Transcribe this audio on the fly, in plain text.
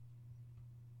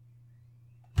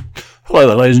Hello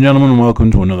there, ladies and gentlemen, and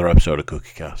welcome to another episode of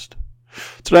CookieCast.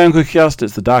 Today on CookieCast,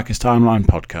 it's the Darkest Timeline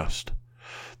podcast.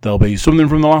 There'll be something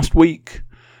from the last week,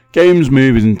 games,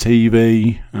 movies and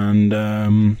TV, and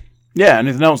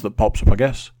anything else that pops up, I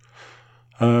guess.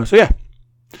 If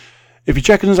you're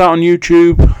checking us out on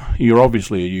YouTube, you're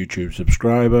obviously a YouTube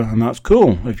subscriber, and that's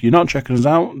cool. If you're not checking us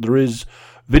out, there is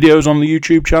videos on the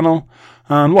YouTube channel,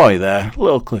 and while you're there, a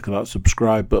little click of that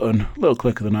subscribe button, a little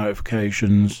click of the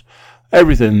notifications.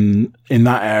 Everything in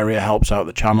that area helps out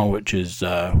the channel, which is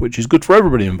good for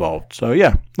everybody involved. So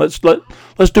yeah, let's do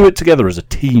it together as a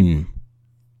team.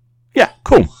 Yeah,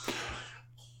 cool.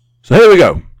 So here we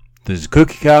go. This is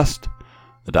CookieCast,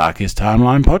 the Darkest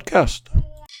Timeline podcast.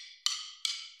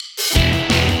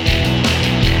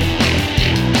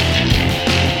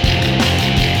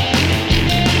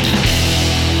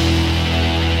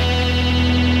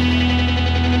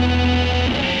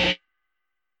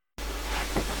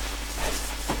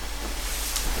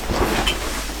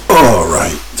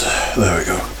 There we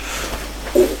go.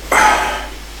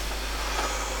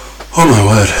 Oh my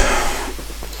word.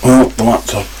 Well, the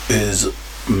laptop is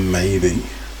maybe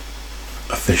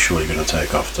officially going to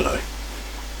take off today.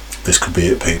 This could be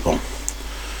it, people.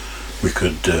 We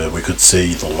could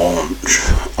see the launch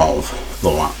of the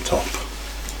laptop.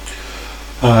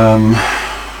 I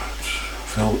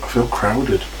feel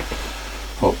crowded.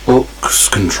 Got books,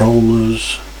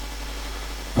 controllers,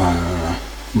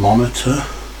 monitor,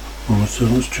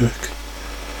 let's check.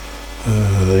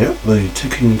 The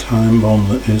ticking time bomb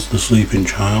that is the sleeping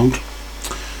child.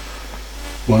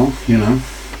 Well,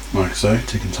 like I say,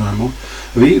 ticking time bomb.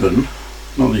 I've even,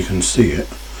 not that you can see it,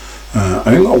 I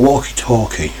even got a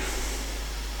walkie-talkie.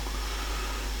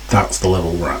 That's the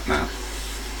level we're at now.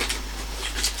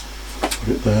 Put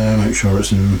it there, make sure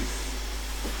it's in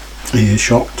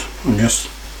earshot, I guess.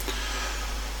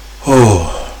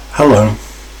 Oh, hello.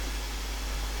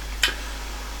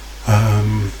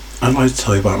 I'd like to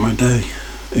tell you about my day.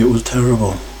 It was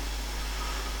terrible.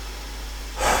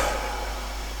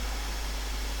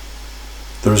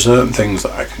 There are certain things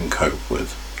that I can cope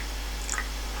with,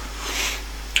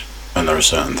 and there are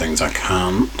certain things I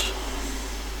can't.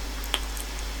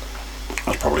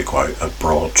 That's probably quite a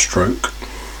broad stroke.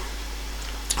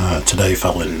 Today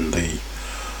fell in the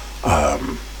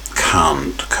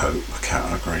can't cope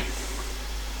category.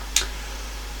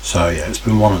 So yeah, it's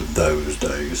been one of those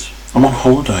days. I'm on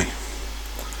holiday.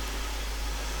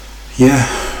 Yeah,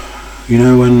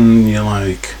 when you're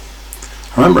like,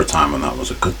 I remember a time when that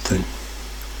was a good thing.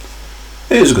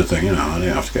 It is a good thing, I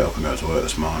didn't have to get up and go to work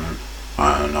this morning.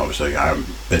 And obviously I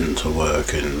haven't been to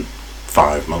work in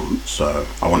 5 months, so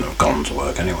I wouldn't have gone to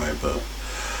work anyway, but,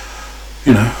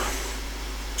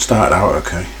 started out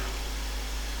okay.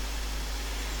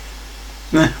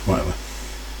 Whatever.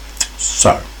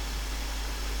 So,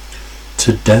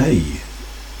 today's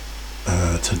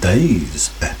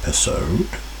episode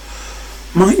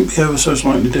might be ever so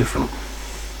slightly different.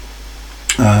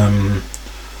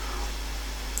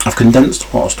 I've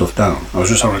condensed a lot of stuff down. I was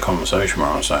just having a conversation where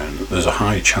I was saying that there's a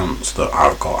high chance that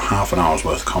I've got half an hour's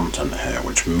worth of content here,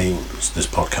 which means this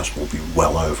podcast will be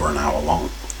well over an hour long.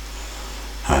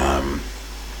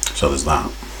 So there's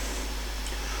that.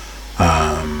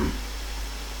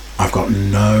 I've got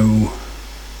no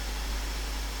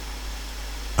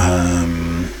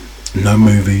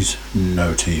movies,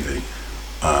 no TV.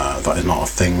 That is not a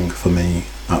thing for me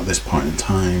at this point in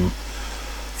time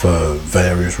for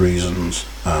various reasons,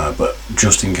 but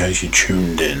just in case you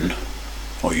tuned in,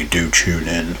 or you do tune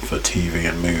in for TV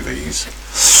and movies,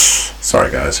 sorry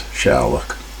guys, shit out of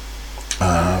luck.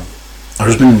 I've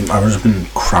just been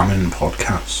cramming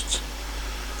podcasts.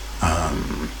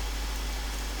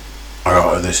 I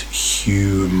got this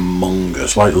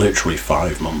humongous, like literally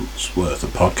 5 months worth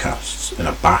of podcasts in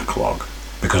a backlog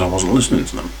because I wasn't listening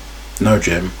to them. No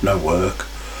gym, no work,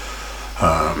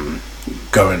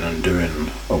 going and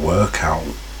doing a workout,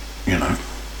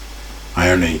 I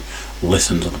only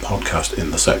listen to the podcast in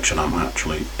the section I'm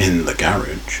actually in the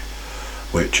garage,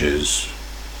 which is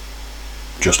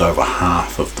just over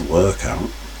half of the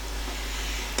workout.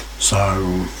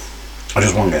 So I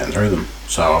just wasn't getting through them.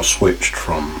 So I switched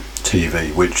from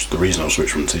TV, which the reason I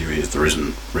switched from TV is there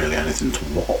isn't really anything to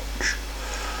watch.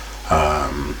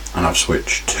 And I've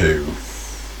switched to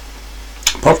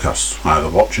podcasts, either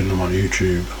watching them on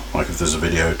YouTube, like if there's a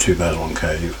video, Two Bears, One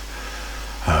Cave,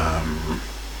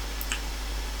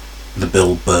 the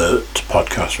Bill Burt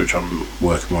podcast, which I'm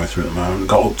working my way through at the moment.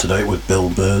 Got up to date with Bill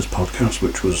Burr's podcast,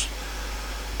 which was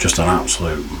just an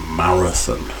absolute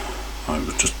marathon. It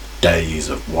was just days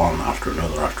of one after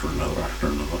another, after another, after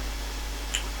another.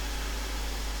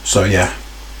 So yeah,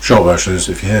 short version is,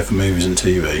 if you're here for movies and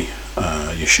TV,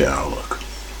 your shit out of luck.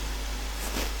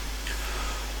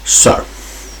 So,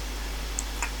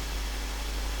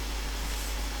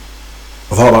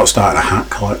 I thought about starting a hat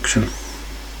collection.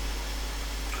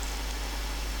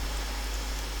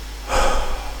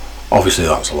 Obviously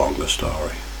that's a longer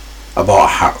story. I bought a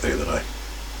hat the other day.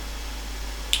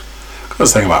 Got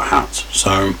this thing about hats.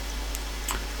 So,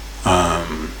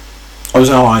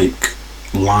 obviously I like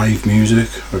live music.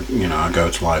 You know, I go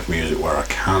to live music where I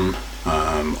can.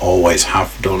 Always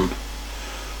have done.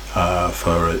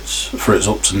 For its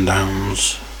ups and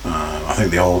downs. I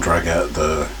think the older I get,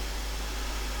 the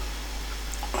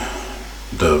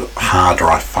harder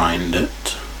I find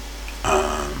it.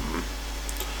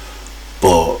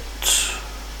 But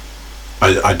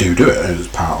I do it as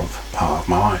part of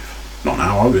my life. Not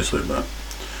now, obviously, but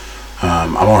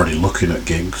I'm already looking at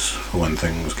gigs for when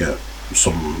things get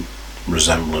some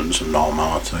resemblance of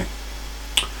normality.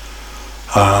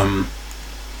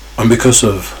 And because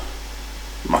of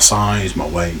my size, my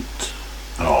weight,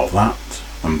 and all of that,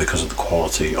 and because of the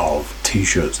quality of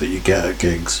t-shirts that you get at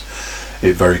gigs,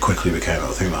 it very quickly became a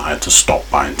thing that I had to stop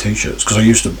buying t-shirts, because I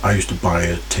used to buy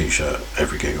a t-shirt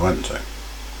every gig I went to.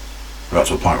 I got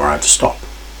to a point where I had to stop.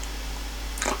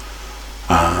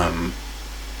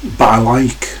 But I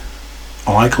like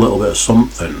a little bit of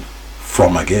something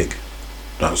from a gig.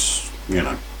 That's, you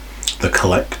know, the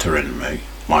collector in me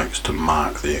likes to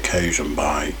mark the occasion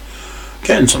by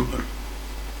getting something.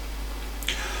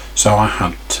 So I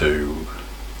had to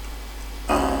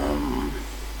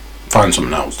find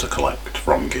something else to collect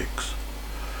from gigs.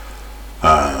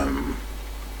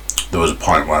 There was a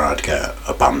point where I'd get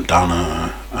a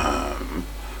bandana,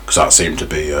 because that seemed to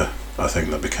be a thing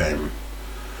that became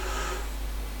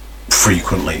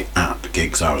frequently at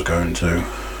gigs I was going to.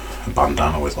 A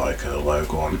bandana with like a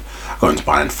logo on. I got into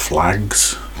buying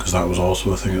flags, because that was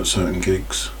also a thing at certain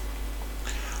gigs.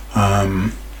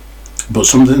 But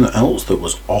something else that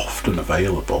was often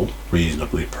available,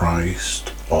 reasonably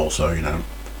priced, also, you know,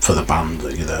 for the band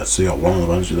that you're there to see, or one of the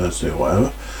bands you're there to see, or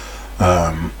whatever,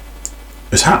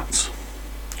 is hats,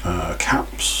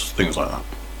 caps, things like that.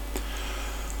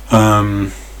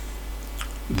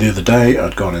 The other day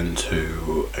I'd gone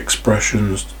into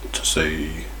Expressions to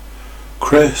see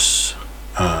Chris,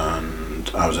 and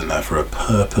I was in there for a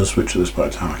purpose which at this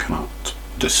point in time I cannot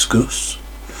discuss.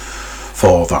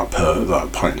 For that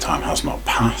point in time has not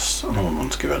passed. I don't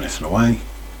want to give anything away.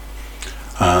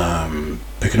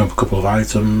 Picking up a couple of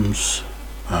items,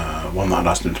 one that I'd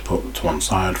asked him to put to one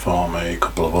side for me, a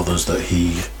couple of others that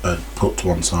he had put to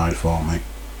one side for me.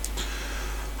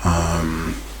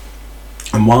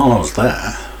 And while I was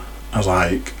there, I was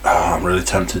like, I'm really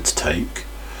tempted to take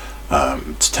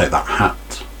that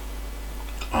hat.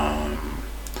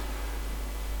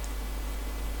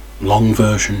 Long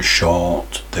version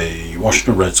short, the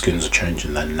Washington Redskins are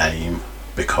changing their name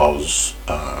because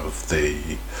of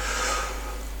the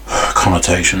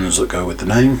connotations that go with the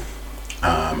name,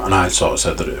 and I sort of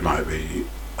said that it might be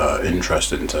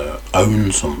interesting to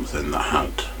own something that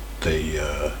had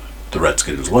the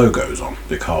Redskins logos on,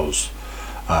 because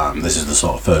this is the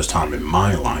sort of first time in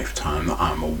my lifetime that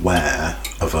I'm aware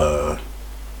of a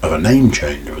name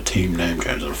change, of a team name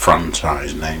change, of a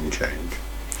franchise name change.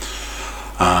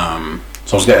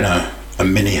 So I was getting a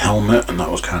mini helmet, and that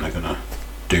was kind of going to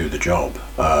do the job.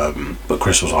 But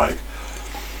Chris was like,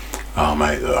 oh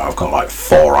mate, I've got like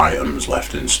 4 items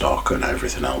left in stock, and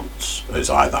everything else is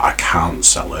either I can't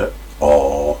sell it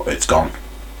or it's gone.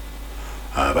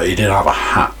 But he did have a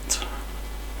hat.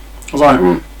 I was like,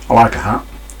 I like a hat.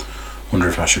 Wonder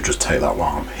if I should just take that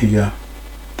while I'm here.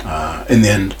 In the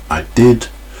end, I did.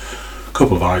 A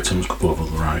couple of items, a couple of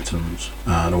other items,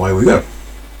 and away we go.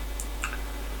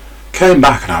 Came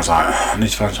back and I was like, I need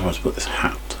to find somewhere to put this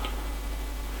hat.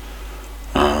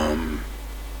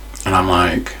 And I'm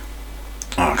like,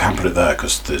 oh, I can't put it there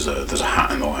because there's a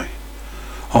hat in the way.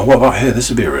 Oh, what about here? This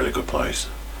would be a really good place.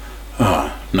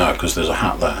 Oh, no, because there's a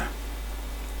hat there.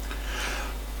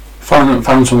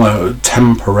 Found somewhere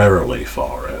temporarily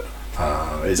for it.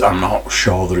 I'm not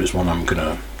sure that it's one I'm going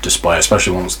to display,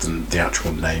 especially once the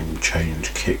actual name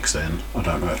change kicks in. I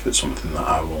don't know if it's something that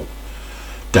I will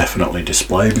definitely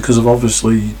display because of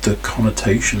obviously the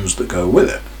connotations that go with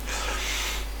it.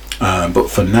 But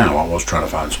for now, I was trying to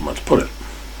find somewhere to put it.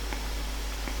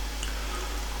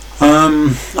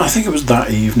 I think it was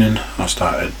that evening I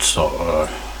started sort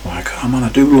of like, oh man, I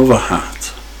do love a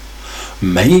hat.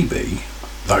 Maybe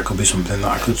that could be something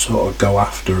that I could sort of go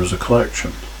after as a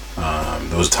collection.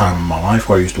 There was a time in my life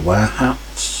where I used to wear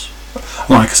hats.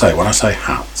 Like I say, when I say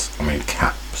hats, I mean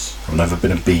caps. I've never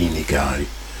been a beanie guy.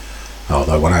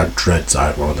 Although when I had dreads, I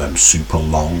had one of them super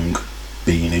long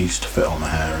beanies to fit on the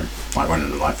hair, and like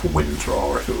when like for winter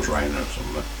or if it was raining or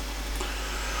something.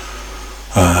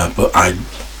 But I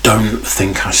don't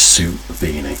think I suit a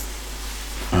beanie.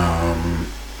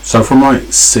 So from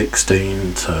like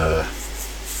 16 to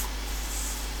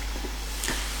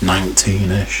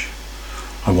 19ish,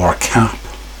 I wore a cap.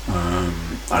 I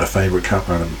had a favourite cap.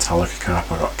 I had a Metallica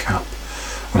cap. I got a cap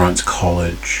when I went to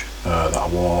college that I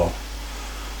wore.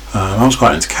 I was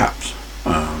quite into caps,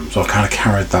 so I've kind of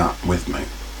carried that with me.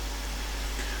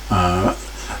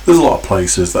 There's a lot of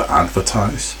places that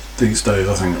advertise these days.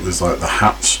 I think there's like the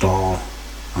hat store,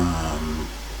 and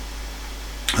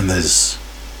there's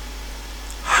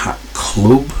Hat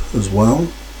Club as well.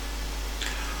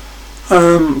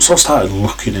 So I started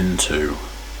looking into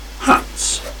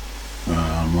hats.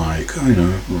 I'm like,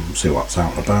 see what's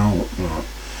out and about.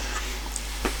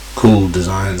 Cool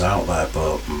designs out there,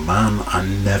 but man, I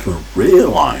never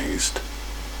realised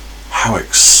how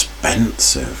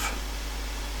expensive.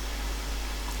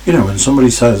 When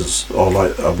somebody says, or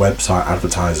like a website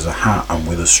advertises a hat and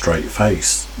with a straight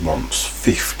face wants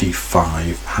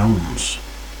 £55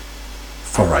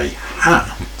 for a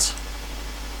hat,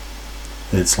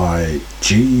 it's like,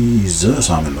 Jesus,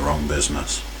 I'm in the wrong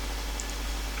business.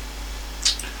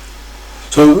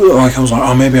 So like I was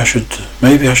like, maybe I should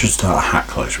start a hat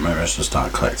collection. Maybe I should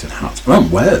start collecting hats. I don't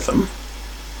wear them,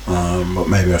 but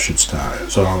maybe I should start it.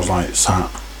 So I was like, sat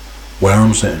where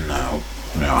I'm sitting now.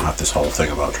 I had this whole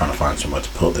thing about trying to find somewhere to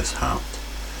put this hat,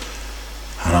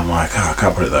 and I'm like, I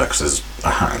can't put it there because there's a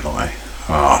hat in the way.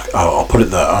 I'll put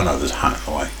it there. Oh no, there's a hat in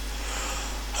the way.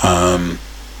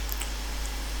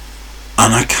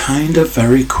 And I kind of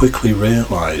very quickly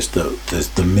realised that there's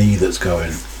the me that's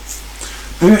going,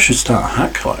 maybe I should start a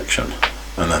hat collection,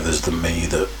 and then there's the me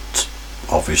that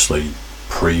obviously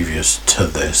previous to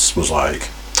this was like,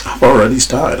 I've already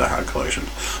started a hat collection.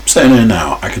 I'm sitting here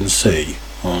now, I can see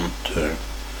 1, 2,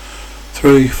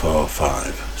 3, 4,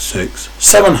 5, 6,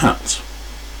 7 hats.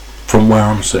 From where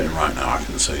I'm sitting right now, I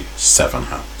can see 7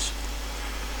 hats.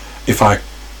 If I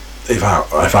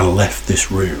left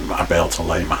this room, I'd be able to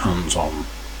lay my hands on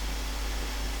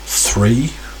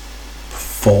 3,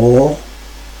 4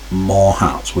 more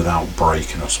hats without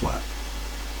breaking a sweat.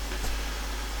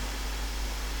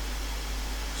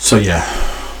 So yeah,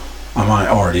 I might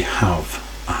already have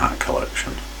a hat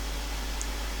collection.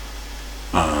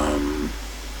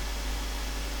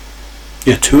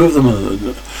 Yeah, 2 of them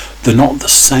they're not the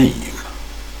same,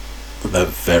 but they're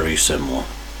very similar.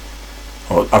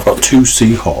 I've got 2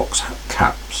 Seahawks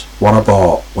caps. One I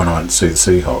bought when I went to see the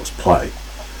Seahawks play,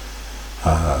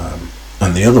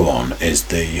 and the other one is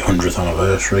the 100th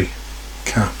anniversary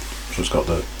cap. So it's got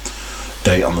the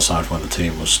date on the side when the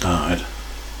team was started,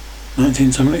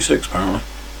 1976 apparently.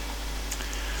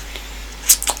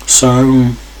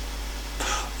 So,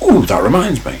 that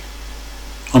reminds me.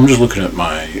 I'm just looking at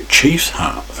my Chiefs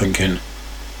hat, thinking,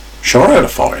 sure I had a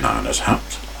 49ers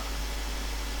hat.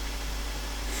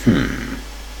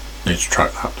 Need to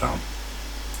track that down.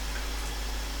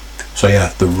 So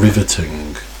yeah, the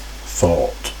riveting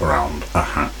thought around a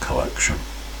hat collection.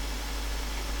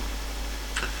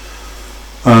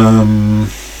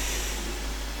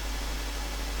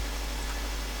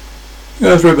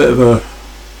 Go through a bit of a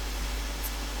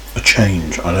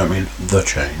change. I don't mean the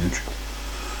change.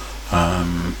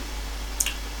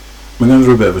 We're going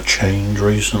through a bit of a change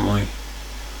recently.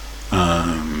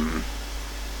 I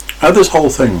had this whole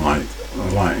thing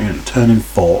turning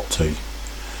 40.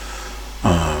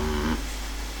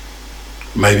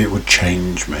 Maybe it would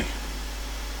change me.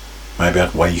 Maybe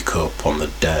I'd wake up on the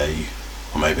day,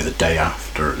 or maybe the day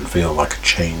after, and feel like a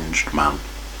changed man.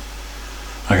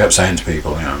 I kept saying to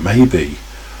people, maybe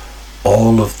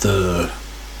all of the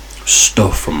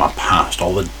stuff from my past,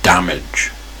 all the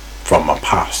damage from my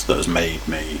past that has made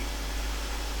me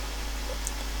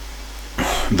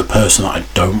the person that I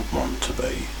don't want to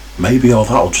be, maybe all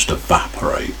that'll just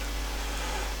evaporate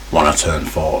when I turn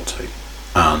 40,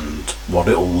 and what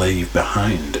it'll leave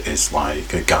behind is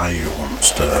like a guy who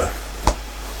wants to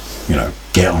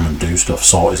get on and do stuff,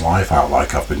 sort his life out,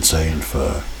 like I've been saying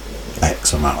for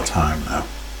X amount of time now.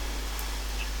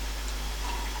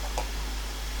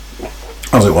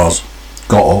 As it was,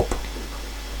 got up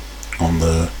on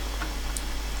the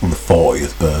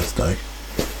 40th birthday.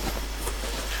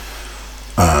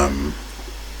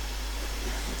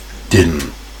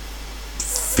 Didn't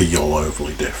feel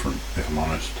overly different, if I'm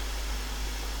honest.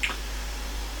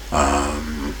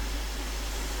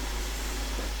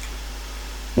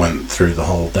 Went through the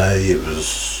whole day. It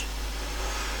was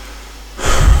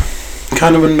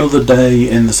kind of another day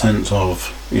in the sense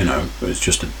of, it's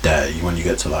just a day. When you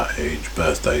get to that age,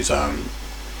 birthdays aren't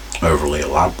overly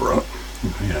elaborate.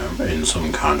 in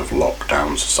some kind of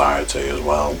lockdown society as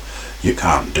well, you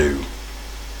can't do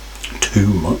too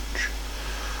much.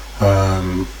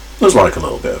 There's like a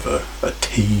little bit of a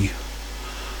tea,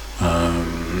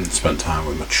 spend time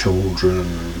with my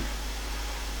children,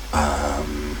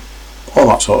 all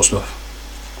that sort of stuff.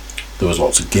 There was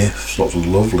lots of gifts, lots of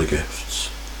lovely gifts,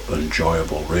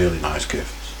 enjoyable, really nice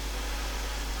gifts.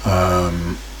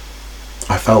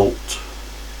 I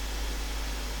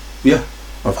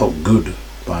felt good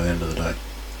by the end of the day.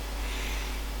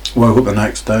 Woke up the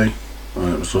next day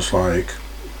and it was just like,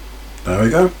 there we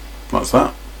go, that's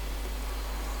that.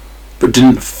 But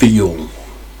didn't feel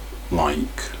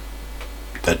like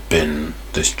there'd been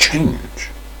this change.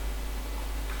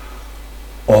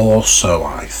 Or so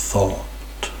I thought.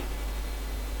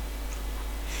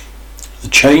 The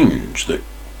change that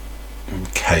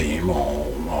came or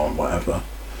whatever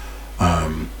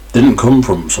didn't come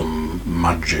from some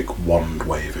magic wand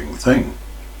waving thing.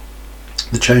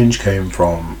 The change came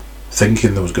from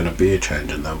thinking there was going to be a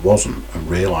change and there wasn't, and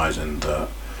realising that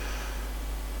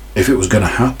if it was going to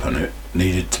happen, it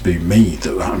needed to be me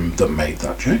that made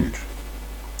that change.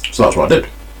 So that's what I did.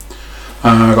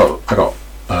 I got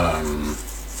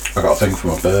a thing for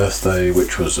my birthday,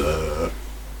 which was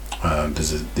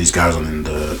there's these guys on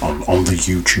the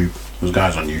YouTube. There's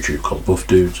guys on YouTube called Buff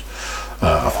Dudes.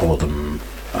 I follow them,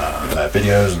 their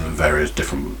videos and various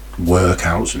different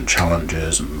workouts and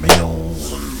challenges and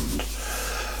meals and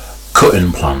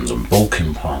cutting plans and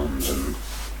bulking plans, and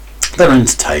they're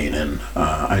entertaining.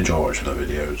 I enjoy watching their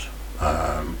videos.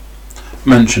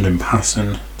 Mentioned in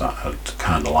passing that I'd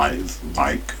kind of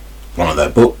like one of their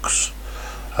books,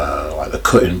 like the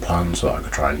cutting plan, so I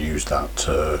could try and use that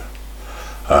to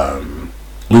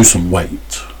lose some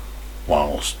weight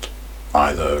whilst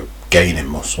either gaining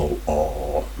muscle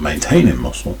or maintaining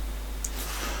muscle.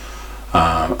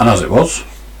 And as it was,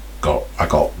 I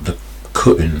got the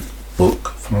cutting book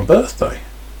for my birthday.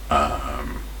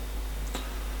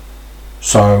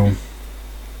 So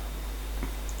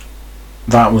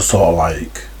that was sort of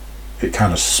like, it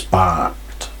kind of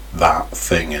sparked that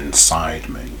thing inside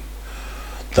me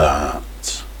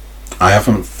that I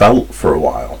haven't felt for a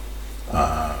while,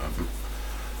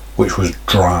 which was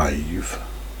drive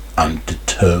and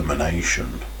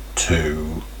determination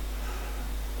to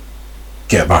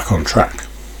get back on track.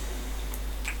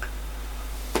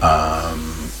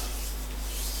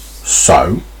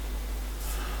 So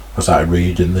I started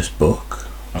reading this book.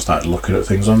 I started looking at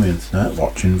things on the internet,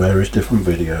 watching various different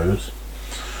videos,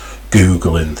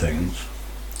 Googling things.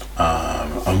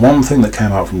 And one thing that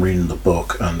came out from reading the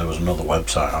book, and there was another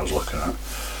website I was looking at,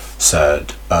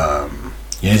 said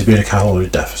you need to be in a calorie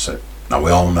deficit. Now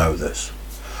we all know this,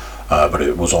 but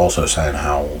it was also saying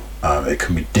how it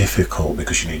can be difficult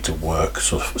because you need to work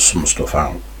some stuff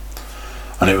out.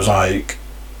 And it was like,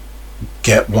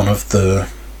 get one of the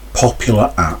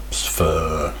popular apps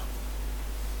for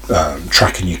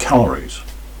tracking your calories.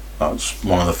 That's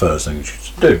one of the first things you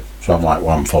should do. So I'm like,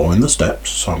 well, I'm following the steps,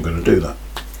 so I'm going to do that.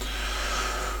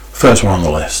 First one on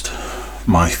the list,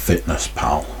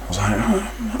 MyFitnessPal. I was like,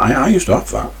 I used to have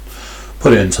that.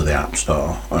 Put it into the App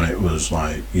Store, and it was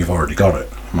like, you've already got it.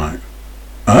 I'm like,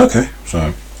 oh, okay.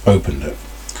 So opened it.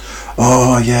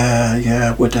 Oh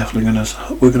yeah, we're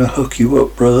gonna hook you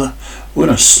up, brother. We're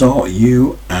gonna sort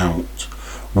you out.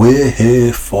 We're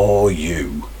here for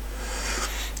you.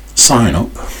 Sign up.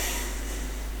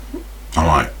 I'm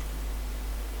like,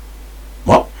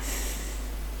 what?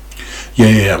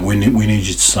 Yeah, we need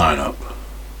you to sign up.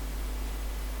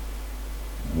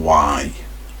 Why?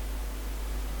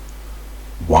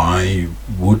 Why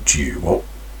would you? What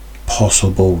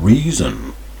possible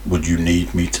reason would you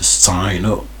need me to sign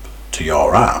up to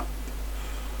your app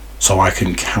so I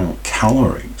can count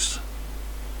calories?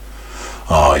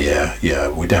 Oh yeah,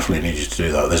 we definitely need you to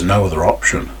do that. There's no other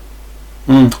option.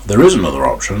 There is another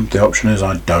option. The option is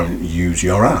I don't use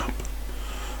your app,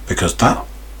 because that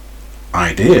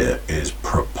idea is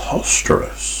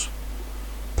preposterous.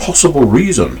 Possible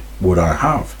reason would I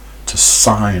have to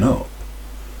sign up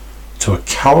to a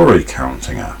calorie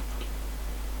counting app?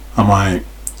 I'm like,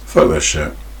 fuck this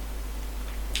shit.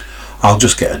 I'll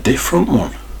just get a different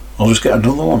one. I'll just get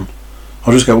another one.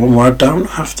 I'll just get one where I don't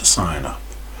have to sign up.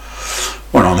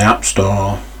 Went on the App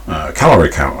Store, calorie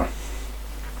counter.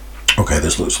 Okay,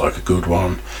 this looks like a good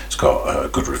one. It's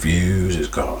got good reviews. It's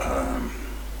got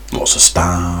lots of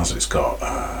stars. It's got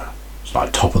it's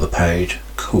like top of the page.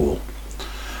 Cool.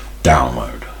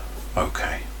 Download.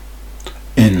 Okay.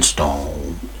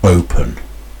 Install. Open.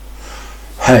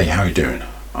 Hey, how you doing?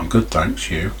 I'm good, thanks.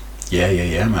 You?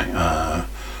 Yeah, mate.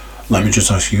 Let me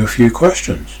just ask you a few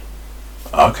questions.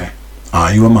 Okay.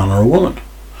 Are you a man or a woman?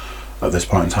 At this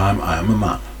point in time, I am a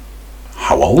man.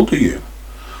 How old are you?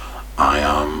 I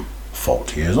am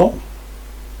 40 years old.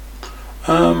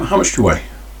 How much do you weigh?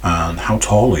 And how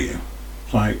tall are you?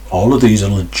 Like, all of these are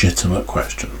legitimate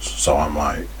questions. So I'm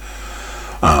like,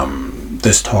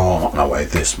 this tall and I weigh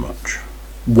this much.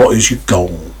 What is your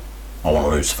goal? I want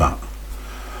to lose fat.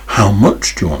 How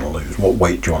much do you want to lose? What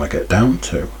weight do you want to get down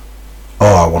to?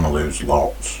 Oh, I want to lose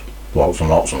lots. Lots and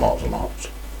lots and lots and lots.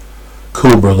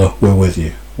 Cool, brother, we're with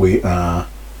you. We are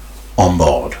on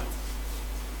board.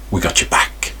 We got your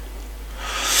back.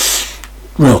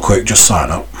 Real quick, just sign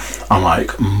up. I'm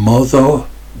like, mother,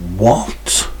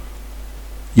 what?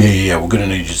 Yeah, we're going to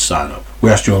need you to sign up. We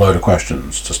asked you a load of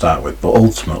questions to start with, but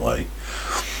ultimately,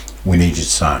 we need you to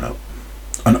sign up.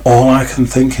 And all I can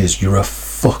think is, you're a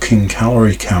fucking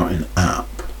calorie counting app.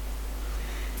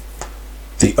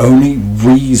 The only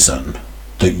reason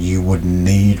that you would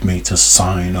need me to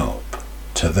sign up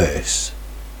to this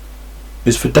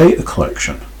is for data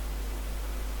collection.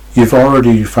 You've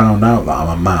already found out that I'm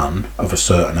a man of a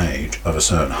certain age, of a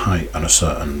certain height and a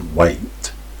certain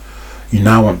weight. You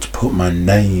now want to put my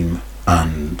name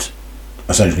and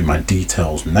essentially my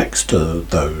details next to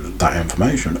that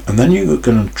information, and then you're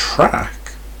going to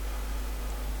track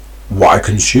what I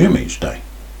consume each day.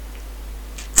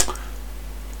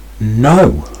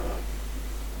 No.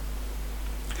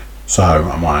 So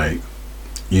I'm like,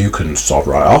 you can sod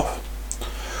right off.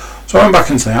 So I went back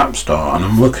into the App Store and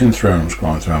I'm looking through and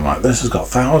scrolling through. I'm like, this has got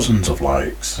thousands of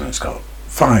likes and it's got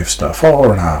 5 stars,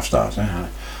 4.5 stars. Yeah.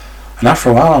 And after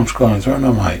a while I'm scrolling through and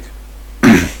I'm like,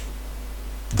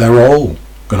 they're all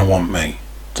going to want me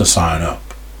to sign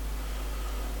up.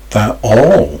 They're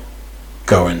all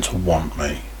going to want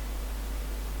me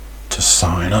to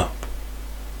sign up.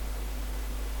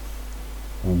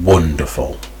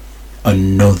 Wonderful.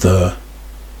 Another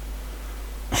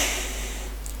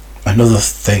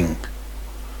thing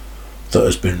that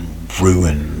has been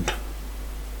ruined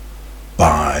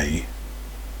by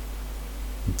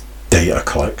data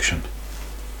collection.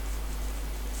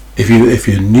 If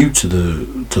you're new to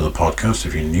the podcast,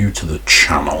 if you're new to the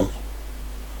channel,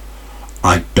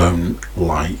 I don't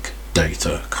like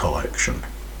data collection.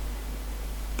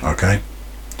 Okay?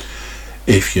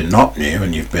 If you're not new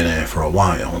and you've been here for a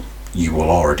while, you will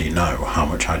already know how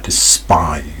much I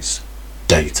despise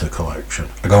data collection.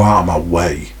 I go out of my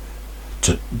way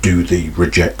to do the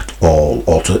reject all,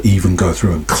 or to even go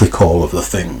through and click all of the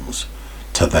things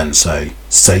to then say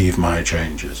save my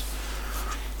changes.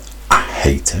 I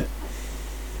hate it.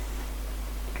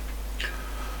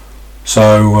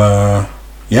 So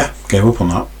gave up on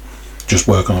that. Just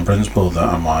work on the principle that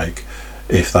I'm like,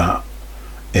 if that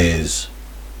is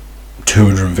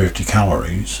 250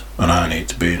 calories and I need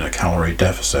to be in a calorie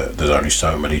deficit, there's only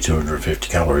so many 250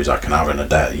 calories I can have in a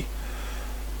day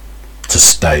to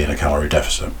stay in a calorie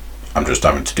deficit. I'm just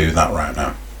having to do that right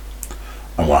now,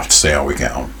 and we'll have to see how we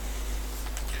get on.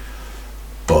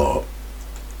 But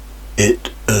it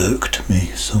irked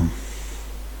me some.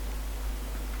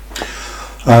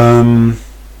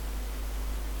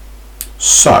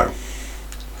 So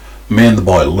me and the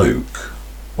boy Luke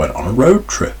went on a road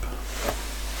trip.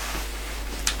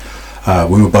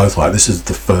 We were both like, this is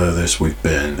the furthest we've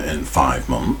been in 5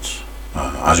 months,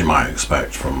 as you might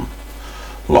expect from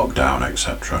lockdown,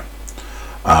 etc.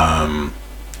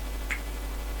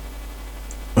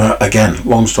 Again,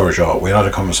 long story short, we had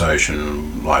a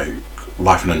conversation, like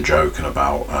laughing and joking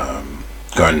about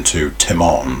going to Tim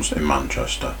Hortons in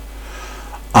Manchester.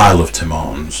 I love Tim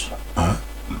Hortons.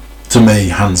 To me,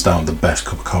 hands down, the best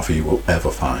cup of coffee you will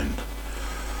ever find.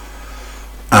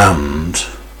 And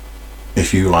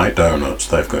if you like donuts,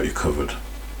 they've got you covered.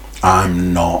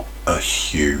 I'm not a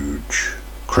huge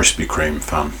Krispy Kreme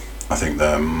fan. I think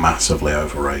they're massively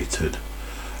overrated.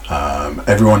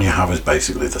 Everyone you have is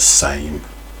basically the same.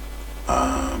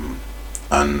 And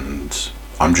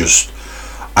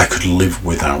I could live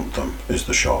without them, is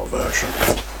the short version.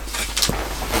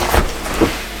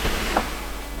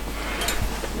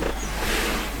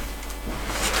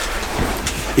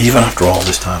 Even after all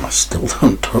this time, I still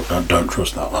don't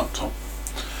trust that laptop.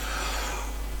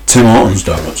 Tim Hortons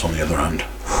donuts, on the other hand,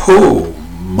 oh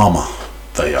mama,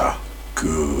 they are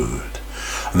good.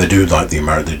 And they do like they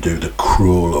do the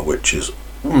cruller, which is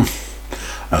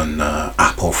and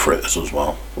apple fritters as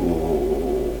well.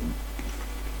 Ooh.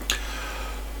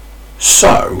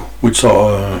 So we'd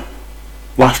sort of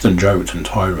laughed and joked and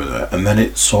toyed with it, and then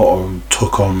it sort of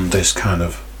took on this kind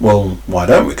of, well, why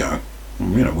don't we go?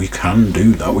 You know, we can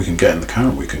do that. We can get in the car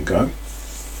and we can go.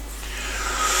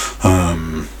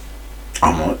 I'm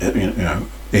like, you know,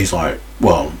 he's like,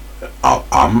 well,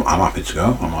 I'm happy to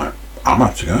go. I'm like, I'm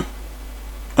happy to go.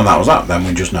 And that was that. Then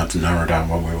we just had to narrow down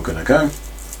where we were going to go.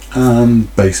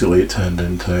 And basically it turned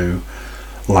into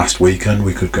last weekend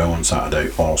we could go on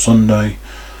Saturday or Sunday.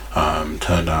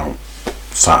 Turned out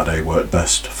Saturday worked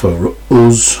best for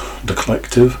us, the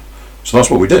collective. So that's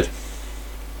what we did.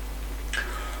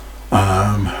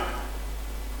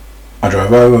 I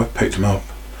drove over, picked him up,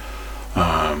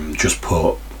 just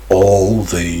put all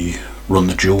the Run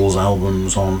the Jewels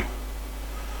albums on,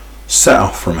 set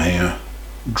off from here,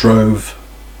 drove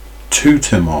to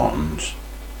Tim Hortons,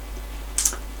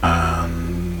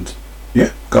 and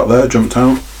yeah, got there, jumped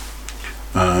out.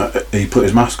 He put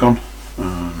his mask on.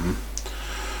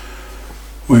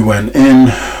 We went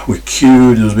in, we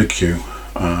queued, there was a big queue,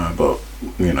 but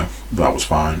you know, that was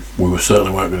fine. We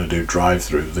certainly weren't going to do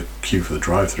drive-through. The queue for the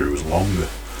drive-through was longer.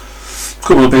 A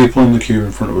couple of people in the queue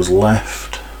in front of us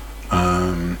left,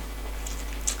 and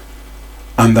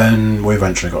then we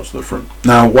eventually got to the front.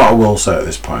 Now, what I will say at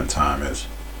this point in time is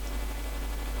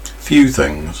a few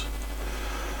things.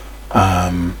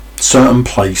 Certain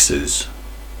places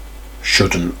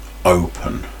shouldn't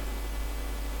open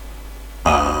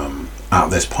at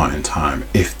this point in time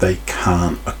if they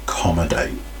can't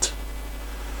accommodate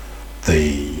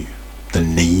the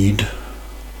need.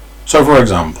 So for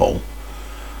example,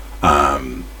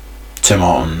 Tim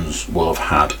Hortons will have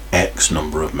had X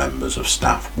number of members of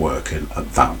staff working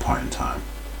at that point in time.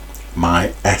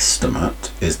 My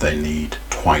estimate is they need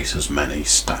twice as many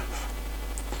staff.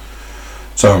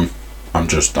 So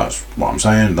that's what I'm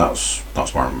saying, that's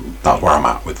where I'm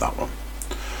at with that one.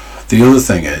 The other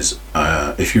thing is,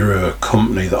 if you're a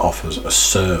company that offers a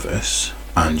service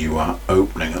and you are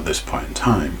opening at this point in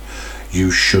time, you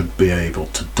should be able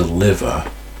to deliver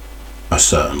a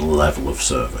certain level of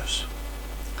service.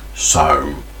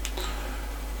 So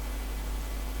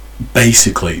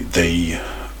basically the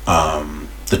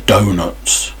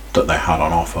donuts that they had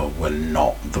on offer were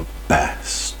not the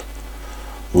best.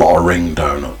 A lot of ring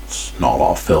donuts, not a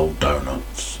lot of filled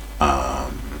donuts,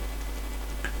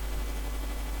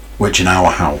 which in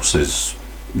our house is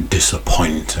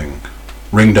disappointing.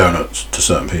 Ring donuts to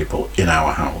certain people in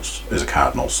our house is a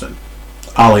cardinal sin.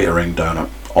 I'll eat a ring donut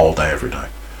all day, every day.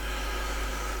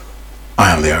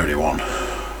 I am the only one.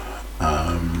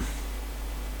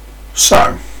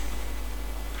 So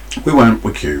we went,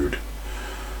 we queued.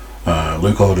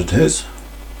 Luke ordered his.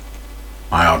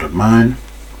 I ordered mine.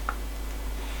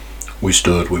 We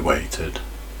stood, we waited.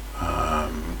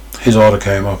 His order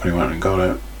came up and he went and got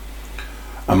it.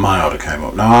 And my order came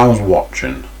up. Now I was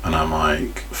watching and I'm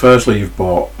like, firstly you've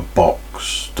bought a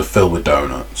box to fill with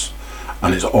donuts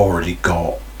and it's already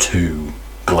got 2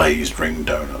 glazed ring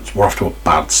donuts. We're off to a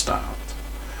bad start.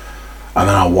 And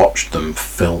then I watched them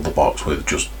fill the box with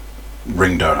just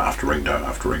ring donut after ring donut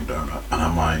after ring donut. And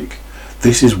I'm like,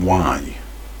 this is why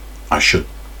I should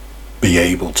be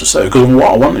able to say, because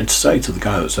what I wanted to say to the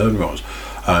guy that served me was,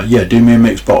 yeah, do me a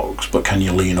mixed box, but can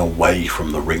you lean away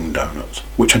from the ring donuts?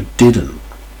 Which I didn't.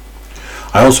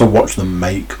 I also watched them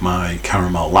make my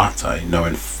caramel latte,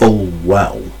 knowing full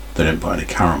well they didn't put any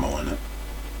caramel in it.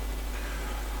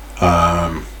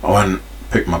 I went,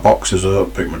 picked my boxes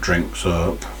up, picked my drinks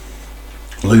up.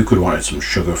 Luke had wanted some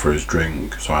sugar for his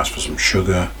drink, so I asked for some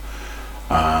sugar.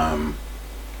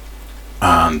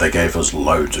 And they gave us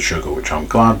loads of sugar, which I'm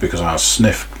glad, because I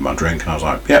sniffed my drink and I was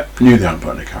like, yep, knew they hadn't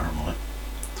put any caramel in.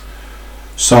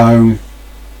 So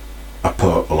I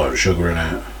put a load of sugar in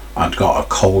it. I'd got a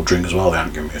cold drink as well, they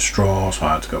hadn't given me a straw, so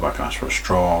I had to go back and ask for a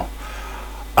straw.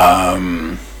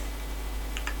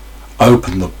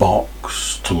 Opened the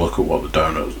box to look at what the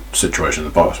donut situation in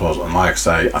the box was, and like I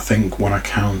say, I think when I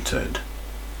counted,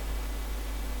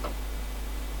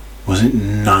 was it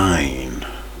 9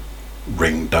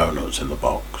 ring donuts in the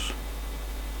box?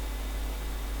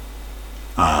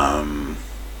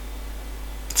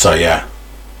 So yeah,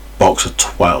 box of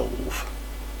 12.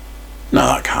 No,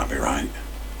 that can't be right.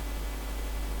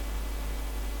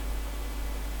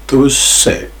 There was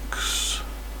 6,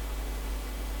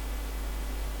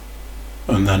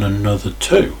 and then another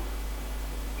 2.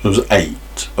 There was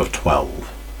 8 of 12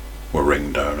 were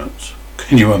ring donuts.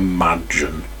 Can you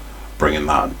imagine bringing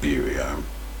that beauty home?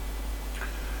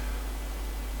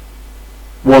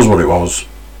 Was what it was.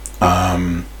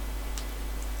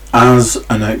 As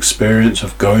an experience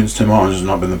of going to Tim Hortons has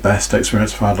not been the best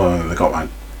experience I've had. They got my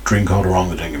drink order wrong,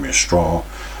 they didn't give me a straw,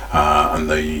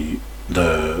 and I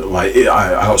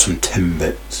got some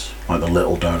Timbits, like the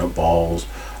little donut balls,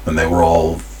 and they were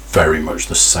all very much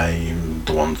the same.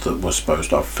 The ones that were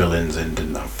supposed to have fillings in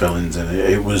didn't have fillings in it.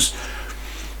 It was,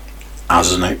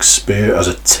 as an experience,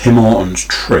 as a Tim Hortons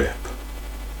trip,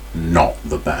 not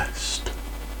the best.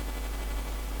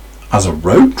 As a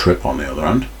road trip, on the other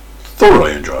hand,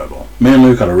 thoroughly enjoyable. Me and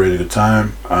Luke had a really good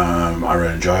time. I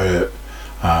really enjoyed it.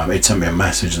 He sent me a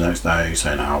message the next day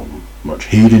saying how much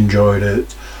he'd enjoyed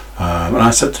it. And I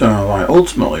said to him, like,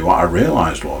 ultimately what I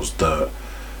realised was that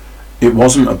it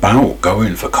wasn't about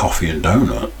going for coffee and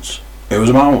donuts. It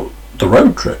was about the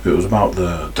road trip. It was about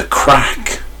the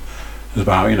crack. It was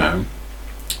about,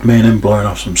 me and him blowing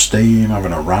off some steam,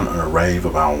 having a rant and a rave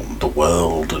about the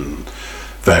world and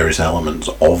various elements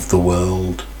of the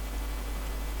world.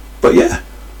 But yeah,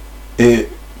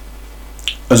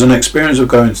 as an experience of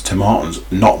going to Tim Hortons,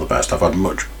 not the best. I've had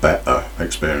much better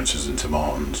experiences in Tim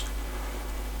Hortons.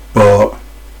 But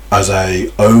as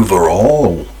a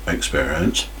overall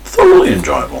experience, thoroughly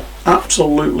enjoyable.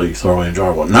 Absolutely thoroughly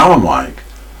enjoyable. Now I'm like,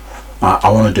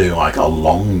 I want to do like a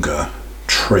longer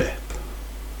trip.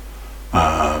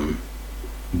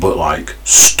 But like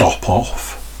stop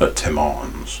off at Tim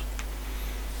Hortons.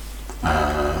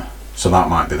 So that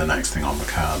might be the next thing on the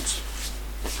cards.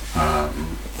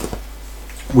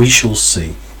 We shall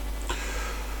see.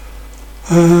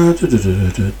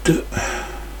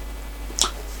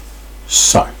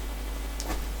 So, I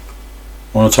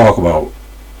want to talk about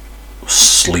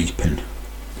sleeping.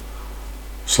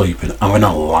 I'm in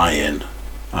a lion.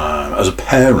 As a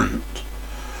parent,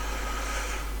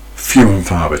 few and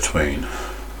far between.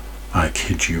 I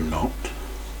kid you not.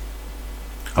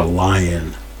 A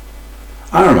lion.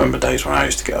 I remember days when I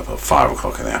used to get up at 5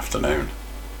 o'clock in the afternoon.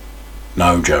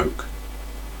 No joke.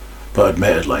 But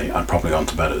admittedly, I'd probably gone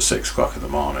to bed at 6 o'clock in the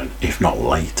morning, if not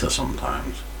later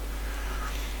sometimes.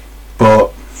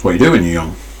 But it's what you do when you're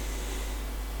young.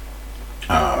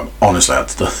 Honestly, I'd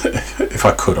still, if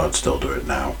I could, I'd still do it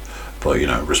now. But,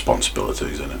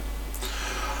 responsibilities in it.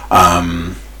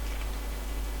 I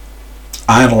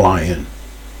had a lie-in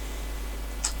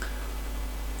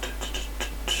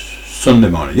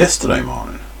yesterday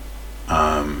morning.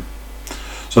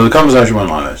 So the conversation went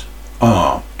like this.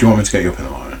 Oh, do you want me to get you up in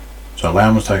the morning? So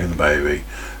Liam was taking the baby,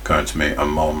 going to meet a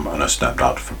mum and a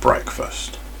stepdad for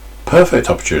breakfast. Perfect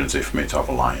opportunity for me to have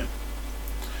a lie-in.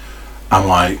 I'm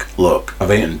like, look,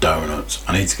 I've eaten donuts,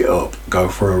 I need to get up, go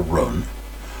for a run.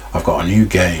 I've got a new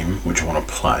game which I want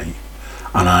to play,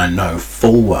 and I know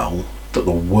full well that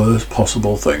the worst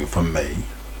possible thing for me,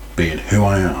 being who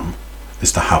I am,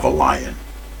 is to have a lie-in.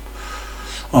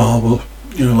 Oh,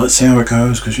 well, let's see how it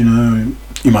goes, because, you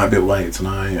might be up late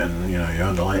tonight, and, you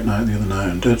had a late night the other night,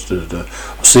 and We'll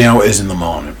see how it is in the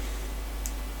morning.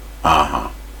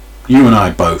 You and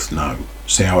I both know,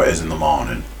 see how it is in the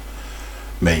morning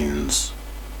means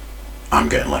I'm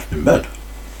getting left in bed.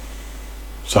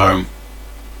 So,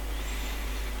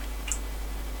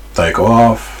 they go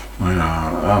off,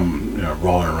 I'm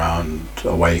rolling around,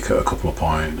 awake at a couple of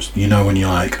points. When you're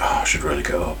like, I should really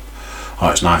get up. Oh,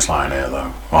 it's nice lying here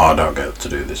though. Oh, I don't get to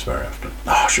do this very often.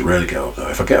 Oh, I should really get up though.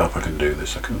 If I get up, I can do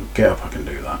this. I can get up, I can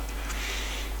do that.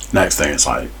 Next thing, it's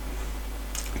like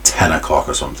 10 o'clock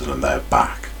or something and they're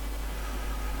back.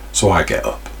 So I get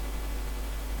up.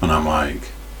 And I'm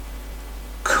like,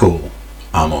 cool,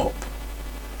 I'm up.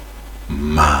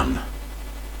 Man,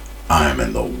 I am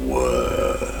in the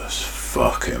worst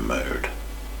fucking mood.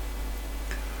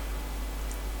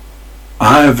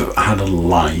 I've had a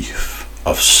life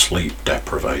of sleep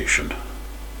deprivation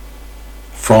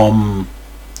from,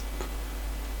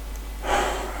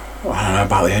 I don't know,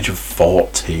 about the age of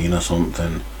 14 or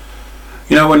something.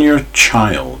 When you're a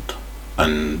child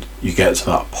and you get to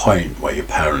that point where your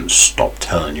parents stop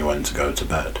telling you when to go to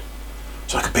bed.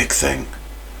 It's like a big thing.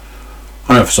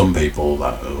 I know for some people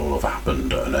that will have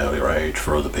happened at an earlier age,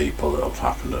 for other people it'll have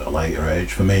happened at a later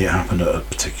age. For me, it happened at a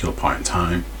particular point in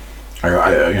time.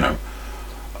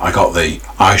 I got the,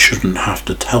 I shouldn't have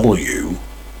to tell you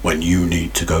when you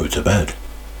need to go to bed.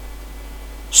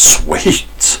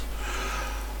 Sweet.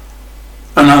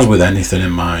 And as with anything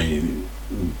in my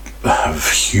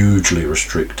hugely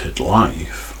restricted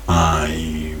life,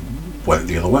 I went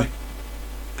the other way.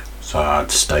 So I'd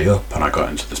stay up, and I got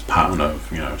into this pattern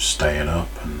of, staying up,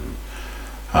 and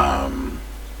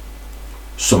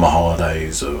summer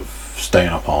holidays of staying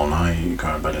up all night,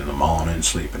 going to bed in the morning,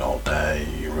 sleeping all day,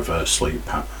 reverse sleep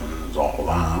patterns, all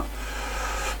that.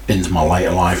 Into my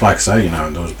later life, like I say,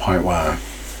 there was a point where,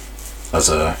 as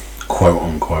a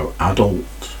quote-unquote adult,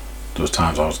 there was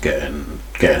times I was getting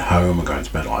home and going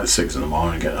to bed at like 6 in the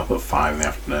morning, getting up at 5 in the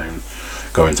afternoon,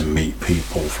 going to meet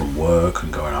people from work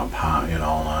and going out partying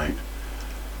all night.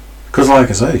 Because like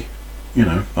I say,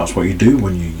 that's what you do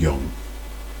when you're young.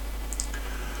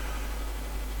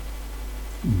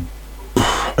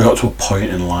 I got to a point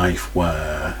in life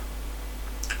where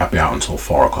I'd be out until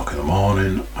 4 o'clock in the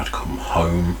morning, I'd come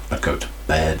home, I'd go to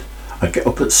bed, I'd get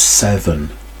up at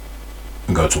 7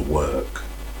 and go to work.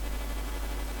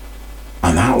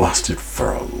 lasted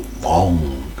for a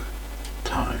long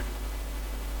time.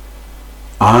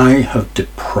 I have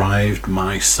deprived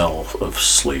myself of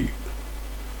sleep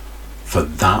for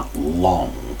that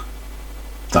long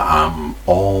that I'm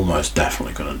almost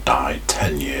definitely going to die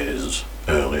 10 years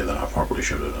earlier than I probably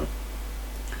should have done.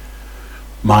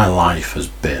 My life has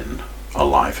been a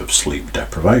life of sleep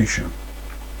deprivation.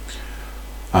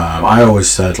 I always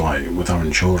said, like, with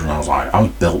having children, I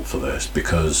was built for this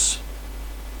because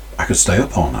I could stay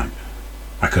up all night.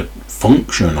 I could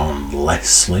function on less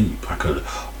sleep. I could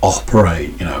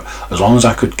operate, as long as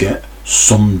I could get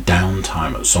some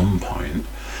downtime at some point,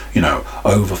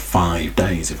 over 5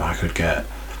 days, if I could get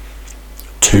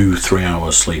 2-3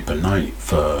 hours sleep a night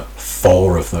for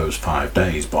 4 of those 5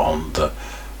 days, but on the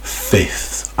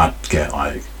 5th I'd get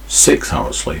like 6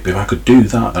 hours sleep. If I could do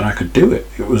that, then I could do it.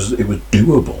 It was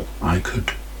doable. I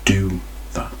could do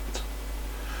that.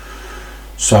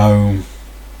 So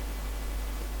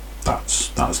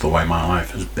that's the way my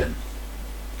life has been.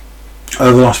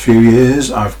 Over the last few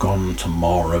years, I've gone to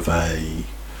more of a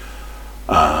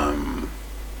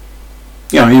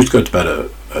I used to go to bed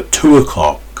at 2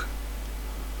 o'clock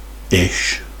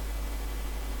ish,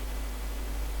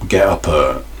 get up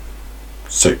at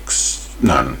 6,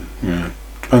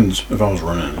 depends if I was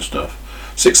running and stuff,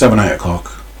 6, 7, 8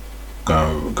 o'clock,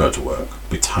 go to work,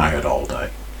 be tired all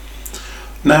day.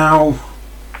 Now,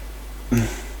 I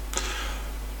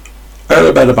go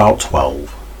to bed about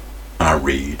 12, and I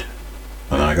read,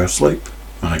 and then I go to sleep,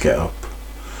 and I get up.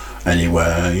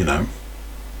 Anywhere,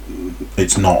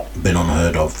 it's not been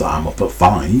unheard of that I'm up at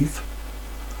 5.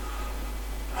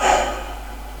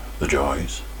 The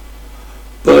joys.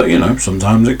 But,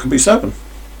 sometimes it could be 7.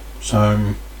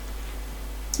 So,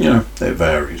 it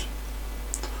varies.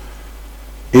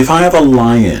 If I have a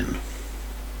lie-in,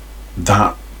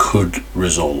 that could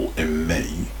result in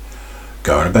me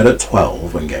going to bed at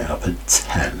 12 and getting up at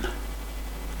 10.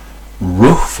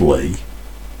 Roughly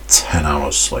 10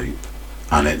 hours sleep.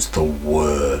 And it's the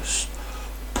worst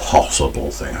possible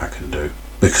thing I can do.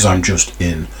 Because I'm just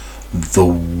in the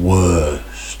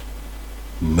worst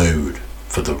mood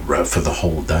for the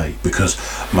whole day. Because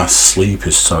my sleep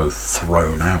is so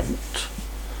thrown out.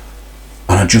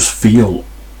 And I just feel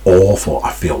awful.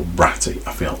 I feel ratty.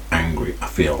 I feel angry. I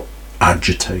feel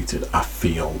agitated. I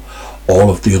feel all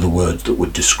of the other words that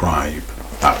would describe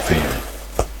that feeling.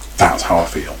 That's how I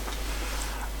feel.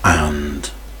 And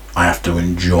I have to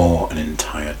endure an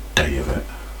entire day of it.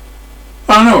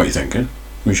 I know what you're thinking.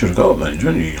 We should have got up then,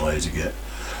 shouldn't you lazy git?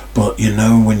 But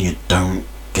when you don't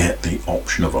get the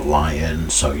option of a lie-in,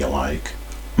 so you're like,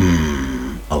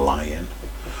 a lie-in.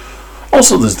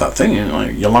 Also, there's that thing,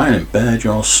 you're lying in bed,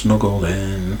 you're all snuggled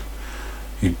in.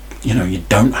 You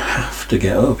don't have to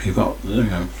get up. You've got,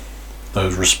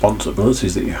 those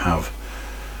responsibilities that you have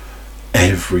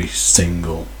every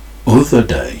single other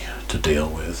day to deal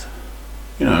with.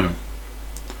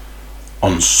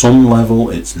 On some level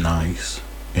it's nice.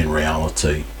 In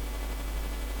reality,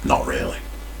 not really.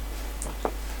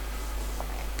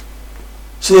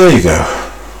 So there you go.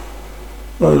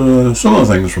 Some of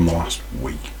the things from the last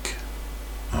week.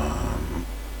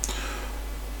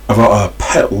 I've got a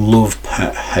pet love,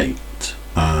 pet hate.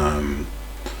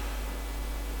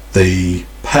 The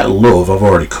pet love I've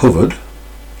already covered.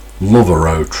 Love a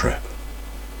road trip.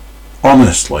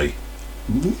 Honestly,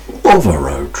 love a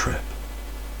road trip.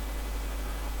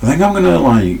 I think I'm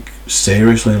gonna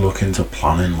seriously look into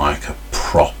planning a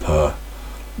proper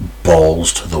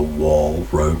balls to the wall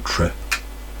road trip.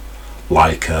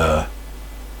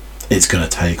 It's gonna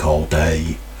take all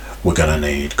day. We're gonna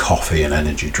need coffee and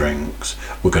energy drinks.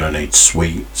 We're gonna need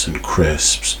sweets and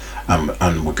crisps,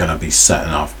 and we're gonna be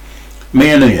setting off. Me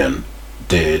and Ian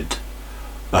did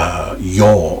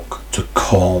York to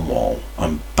Cornwall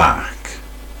and back,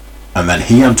 and then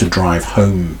he had to drive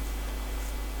home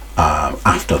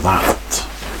after that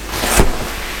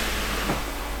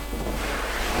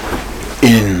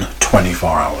in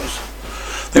 24 hours.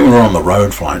 I think we were on the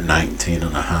road for 19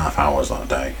 and a half hours that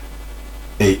day.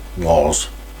 It was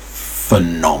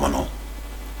phenomenal.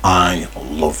 I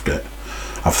loved it.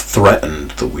 I've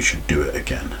threatened that we should do it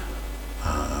again.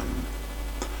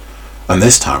 And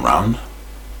this time round,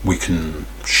 we can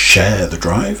share the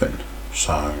driving.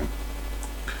 So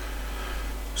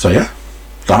yeah,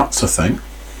 that's a thing.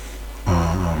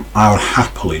 I would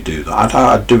happily do that.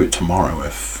 I'd do it tomorrow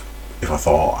if I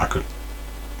thought I could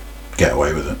get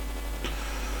away with it.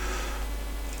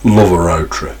 Love a road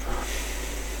trip.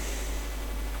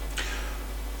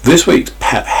 This week's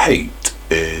pet hate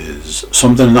is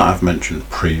something that I've mentioned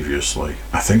previously.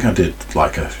 I think I did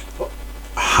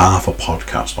half a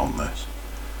podcast on this.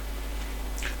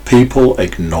 People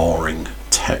ignoring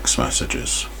text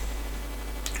messages,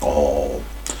 or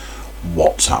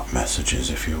WhatsApp messages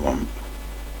if you want.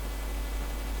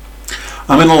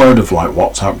 I'm in a load of like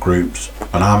WhatsApp groups,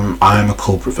 and I'm a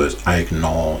culprit for this. I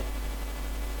ignore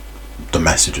the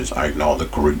messages, I ignore the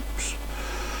groups.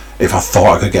 If I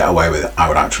thought I could get away with it, I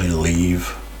would actually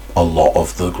leave a lot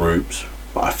of the groups,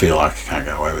 but I feel like I can't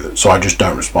get away with it, so I just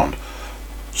don't respond.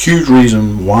 Huge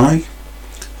reason why: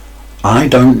 I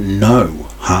don't know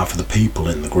half of the people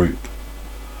in the group.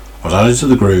 I was added to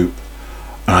the group,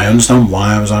 and I understand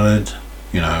why I was added,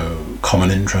 common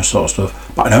interest sort of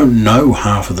stuff, but I don't know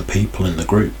half of the people in the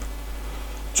group.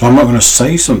 So I'm not going to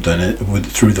say something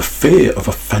through the fear of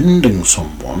offending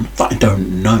someone that I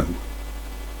don't know.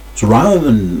 So rather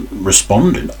than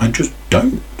responding, I just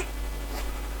don't.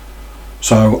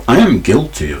 So I am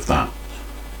guilty of that.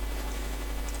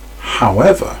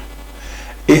 However,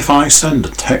 if I send a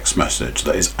text message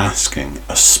that is asking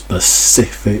a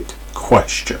specific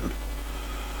question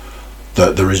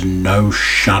that there is no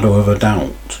shadow of a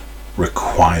doubt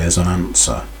requires an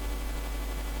answer,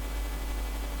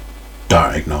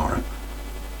 don't ignore it.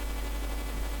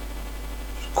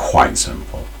 It's quite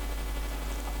simple.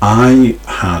 I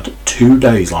had 2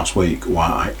 days last week where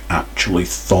I actually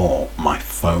thought my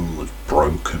phone was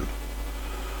broken.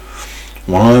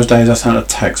 One of those days I sent a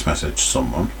text message to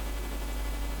someone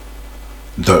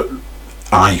that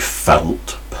I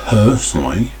felt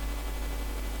personally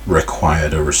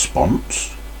required a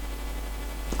response,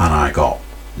 and I got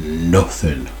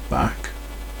nothing back.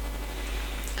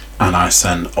 And I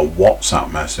sent a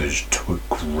WhatsApp message to a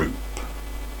group.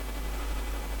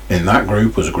 In that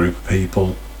group was a group of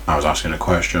people. I was asking a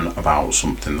question about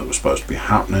something that was supposed to be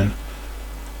happening,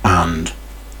 and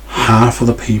half of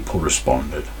the people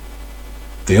responded.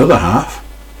 The other half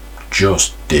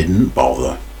just didn't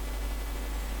bother.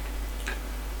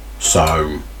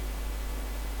 So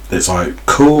it's like,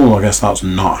 cool, I guess that's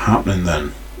not happening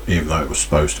then, even though it was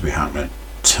supposed to be happening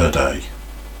today.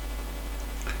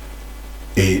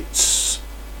 It's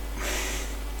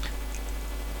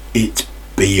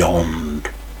beyond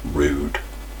rude.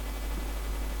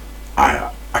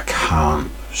 I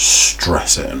can't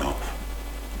stress it enough.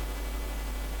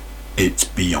 It's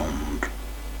beyond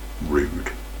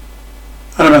rude.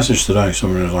 I had a message today,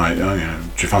 someone was like, do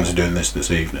you fancy doing this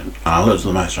evening? And I looked at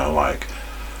the message, I was like,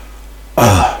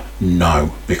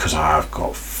 no, because I've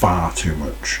got far too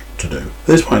much to do. At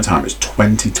this point in time, it's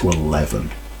 20 to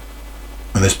 11,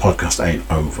 and this podcast ain't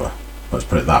over. Let's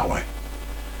put it that way.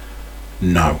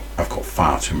 No, I've got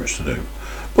far too much to do.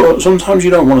 But sometimes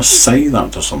you don't want to say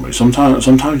that to somebody.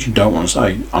 Sometimes you don't want to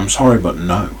say, I'm sorry, but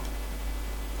no.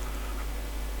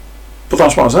 But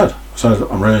that's what I said. I said,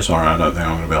 I'm really sorry, I don't think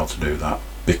I'm going to be able to do that,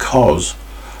 because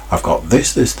I've got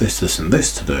this and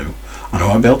this to do, and I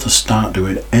won't be able to start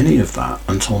doing any of that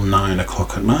until 9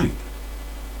 o'clock at night.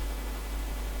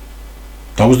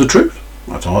 That was the truth.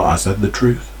 I said the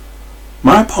truth.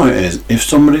 My point is, if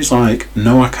somebody's like,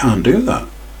 no, I can't do that,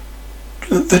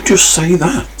 then just say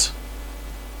that.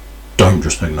 Don't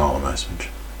just ignore the message.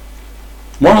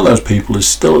 One of those people is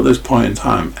still at this point in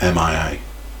time MIA.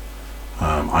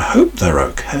 I hope they're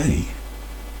okay.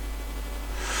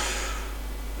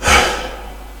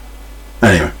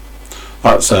 Anyway,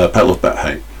 that's Pet Love Bet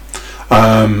Hate.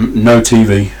 No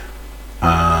TV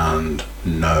and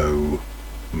no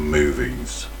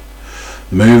movies.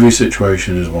 The movie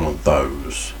situation is one of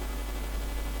those.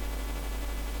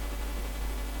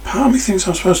 Part of me thinks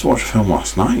I'm supposed to watch a film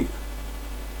last night,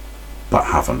 but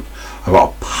haven't. I've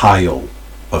got a pile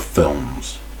of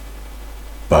films,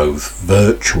 both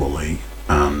virtually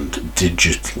and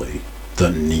digitally,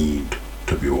 that need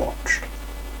to be watched.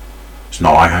 It's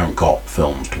not like I haven't got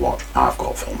films to watch. I've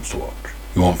got films to watch.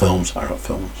 You want films? I've got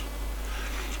films.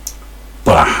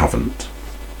 But I haven't.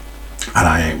 And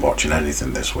I ain't watching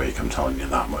anything this week, I'm telling you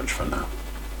that much for now.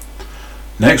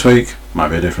 Next week might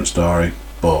be a different story,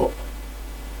 but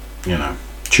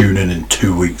tune in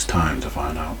 2 weeks' time to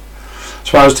find out. As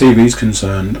far as TV's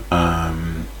concerned,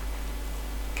 I'm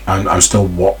still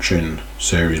watching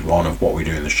series 1 of What We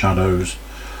Do in the Shadows.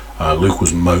 Luke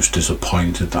was most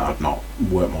disappointed that I'd not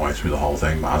worked my way through the whole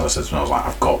thing, but as I said to him, I was like,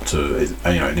 I've got to,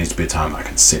 it needs to be a time that I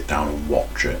can sit down and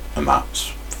watch it, and that's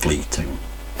fleeting.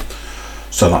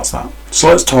 So that's that. So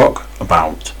let's talk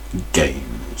about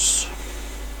games.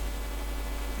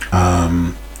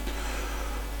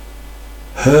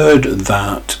 Heard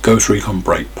that Ghost Recon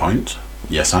Breakpoint,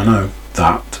 yes I know,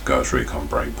 that Ghost Recon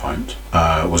Breakpoint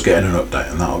was getting an update,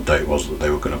 and that update was that they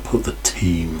were going to put the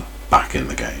team back in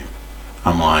the game.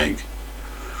 I'm like,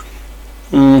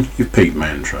 you've piqued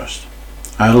my interest.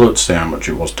 I had a look to see how much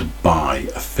it was to buy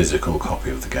a physical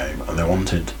copy of the game, and they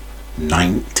wanted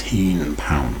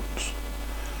 £19.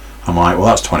 I'm like, well,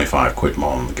 that's 25 quid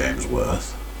more than the game's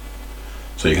worth.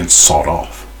 So you can sod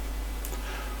off.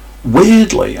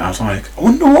 Weirdly, I was like, I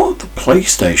wonder what the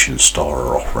PlayStation Store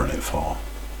are offering it for.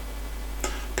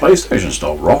 PlayStation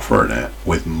Store were offering it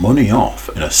with money off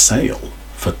in a sale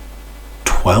for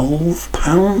 £12?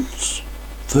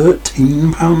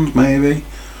 £13 maybe?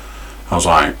 I was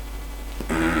like,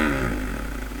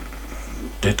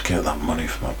 did get that money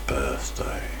for my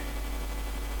birthday.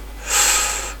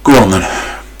 Go on then.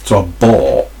 So I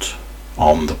bought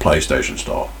on the PlayStation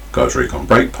Store Ghost Recon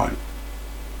Breakpoint.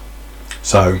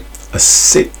 So a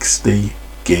 60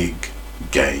 gig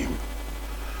game.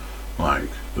 Like,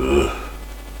 ugh.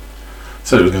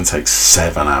 So it was going to take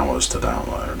 7 hours to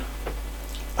download.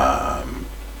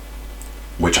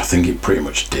 Which I think it pretty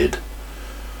much did.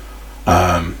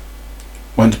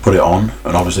 Went to put it on,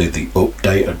 and obviously the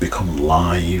update had become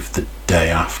live the day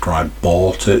after I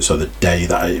bought it, so the day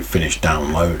that it finished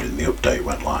downloading, the update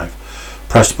went live.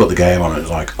 Pressed to put the game on, it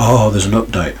was like, oh, there's an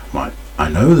update. I'm like, I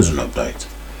know there's an update.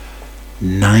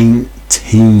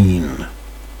 19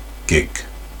 gig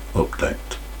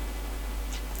update.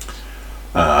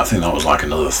 I think that was like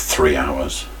another 3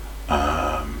 hours.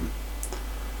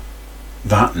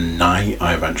 That night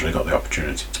I eventually got the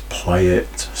opportunity to play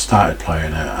it, started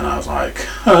playing it, and I was like,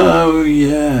 oh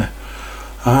yeah,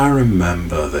 I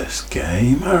remember this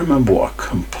game. I remember what a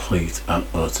complete and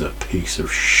utter piece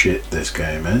of shit this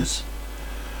game is.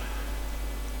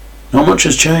 Not much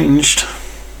has changed.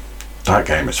 That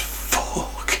game is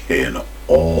fucking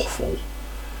awful.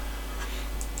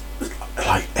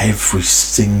 Like, every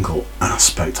single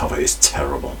aspect of it is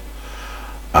terrible.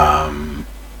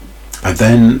 I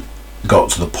then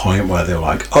got to the point where they were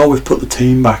like, oh, we've put the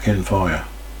team back in for you.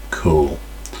 Cool.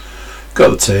 Got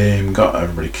the team, got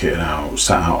everybody kitted out,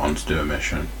 set out on to do a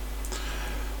mission.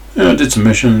 You know, did some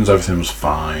missions, everything was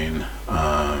fine.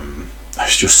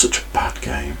 It's just such a bad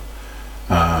game.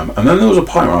 And then there was a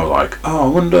point where I was like, oh, I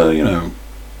wonder, you know,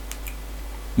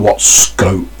 what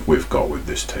scope we've got with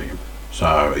this team. So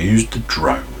I used the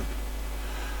drone.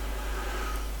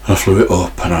 I flew it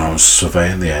up and I was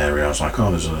surveying the area. I was like,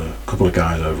 oh, there's a couple of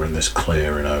guys over in this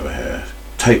clearing over here.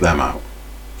 Take them out.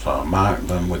 So I marked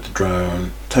them with the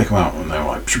drone, take them out, and they were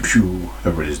like, pew pew,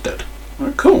 everybody's dead.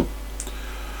 Like, cool.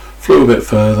 Flew a bit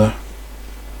further.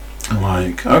 I'm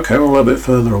like, okay, well, a little bit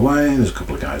further away, there's a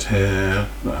couple of guys here.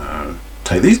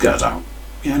 Take these guys out.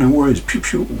 Yeah, no worries, pew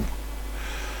pew.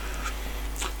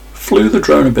 Flew the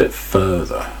drone a bit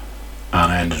further,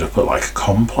 and I ended up at like a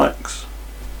complex.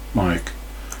 Like,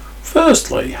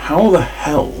 firstly, how the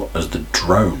hell has the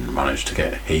drone managed to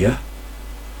get here?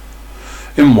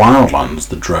 In Wildlands,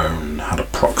 the drone had a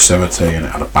proximity and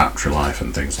it had a battery life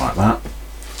and things like that.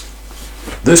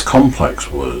 This complex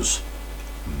was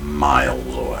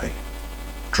miles away.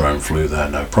 Drone flew there,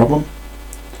 no problem.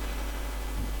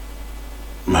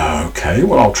 Okay,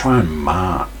 well, I'll try and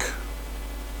mark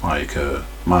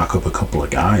up a couple of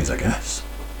guys, I guess.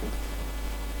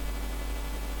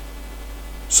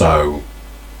 So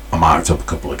I marked up a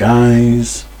couple of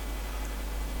guys.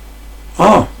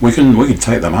 Oh, we can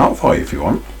take them out for you if you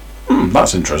want.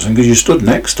 That's interesting, because you stood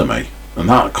next to me, and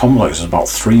that complex is about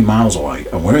 3 miles away,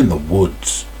 and we're in the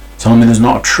woods. Telling me there's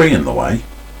not a tree in the way.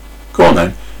 Go on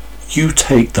then, you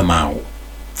take them out.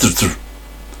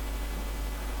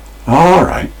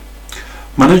 Alright.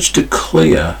 Managed to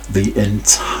clear the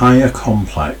entire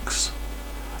complex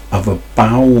of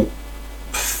about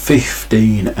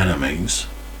 15 enemies.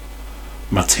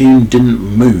 My team didn't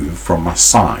move from my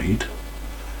side.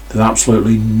 There's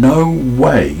absolutely no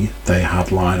way they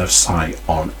had line of sight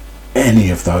on any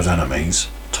of those enemies.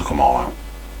 Took them all out.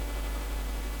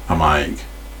 I'm like,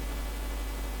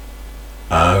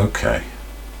 okay,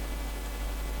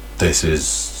 this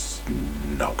is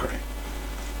not great.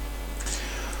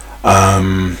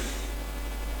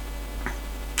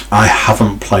 I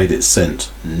haven't played it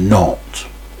since, not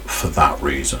for that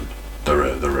reason.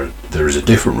 There is a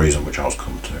different reason which I'll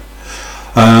come to.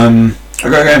 I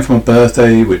got a game for my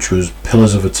birthday, which was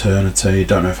Pillars of Eternity.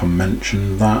 Don't know if I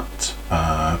mentioned that.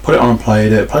 Put it on and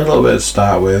played it. Played a little bit to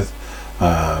start with.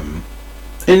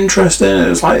 Interesting.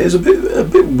 It's a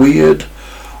bit weird.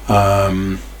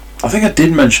 I think I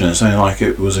did mention it, saying like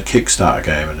it was a Kickstarter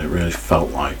game, and it really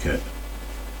felt like it.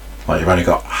 Like you've only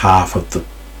got half of the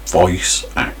voice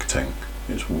acting.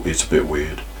 It's a bit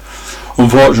weird.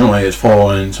 Unfortunately, it's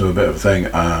fallen into a bit of a thing.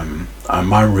 And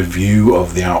my review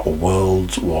of The Outer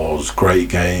Worlds was great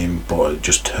game, but it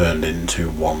just turned into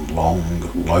one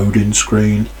long loading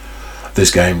screen. This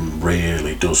game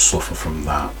really does suffer from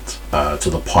that, to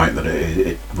the point that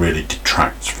it really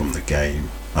detracts from the game.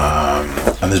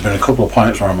 And there's been a couple of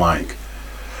points where I'm like,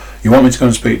 you want me to go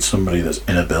and speak to somebody that's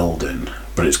in a building,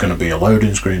 but it's going to be a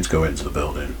loading screen to go into the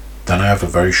building. Then I have a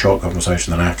very short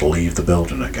conversation, then I have to leave the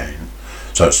building again.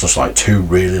 So it's just like 2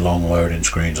 really long loading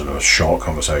screens and a short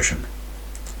conversation.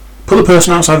 Put the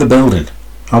person outside the building.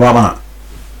 How about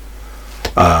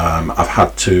that? I've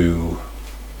had to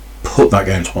put that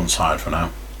game to one side for now.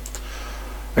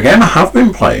 A game I have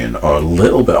been playing, or a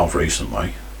little bit of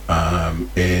recently,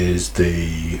 is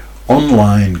the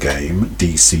online game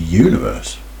DC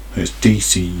Universe. It's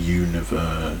DC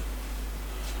Universe.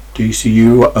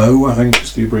 DCUO, I think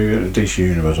is the abbreviation. DC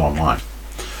Universe Online.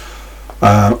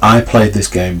 I played this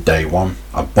game day one.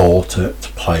 I bought it to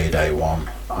play day one.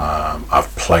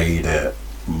 I've played it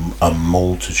a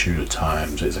multitude of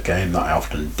times. It's a game that I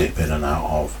often dip in and out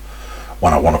of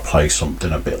when I want to play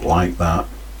something a bit like that.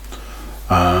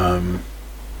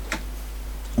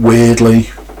 Weirdly,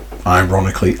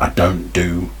 ironically, I don't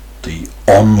do the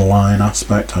online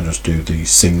aspect, I just do the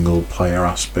single player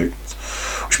aspect,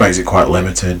 which makes it quite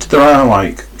limited. There are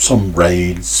like some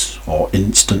raids or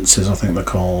instances, I think they're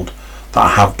called, that I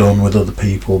have done with other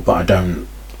people, but I don't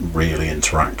really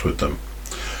interact with them.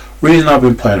 Reason I've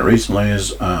been playing it recently is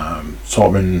sort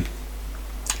of been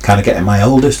kind of getting my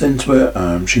oldest into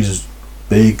it. She's a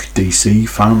big DC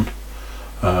fan.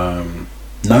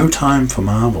 No time for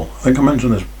Marvel. I think I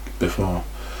mentioned this before.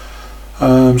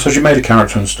 So she made a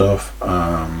character and stuff,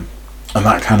 and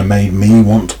that kind of made me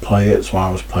want to play it, so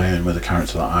I was playing with a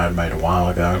character that I had made a while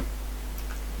ago.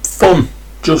 Fun.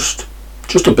 Just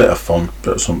a bit of fun,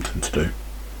 bit of something to do.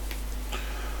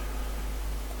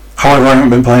 However, I haven't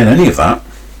been playing any of that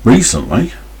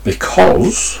recently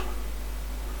because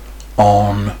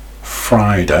on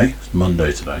Friday, it's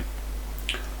Monday today,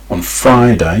 on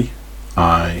Friday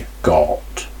I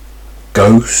got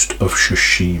Ghost of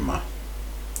Tsushima.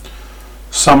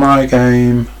 Samurai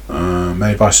game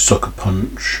made by Sucker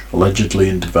Punch, allegedly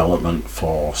in development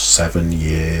for 7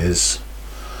 years.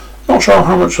 Not sure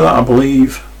how much of that I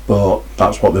believe, but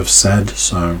that's what they've said,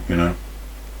 so you know.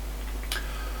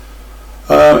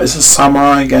 It's a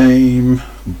samurai game,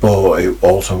 but it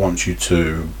also wants you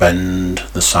to bend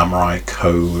the samurai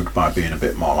code by being a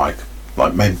bit more like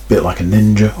maybe a bit like a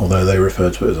ninja, although they refer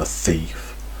to it as a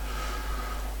thief.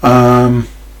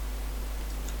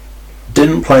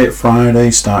 Didn't play it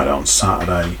Friday, started on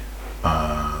Saturday.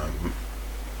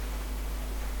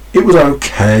 It was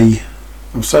okay.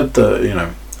 I've said that, you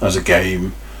know, as a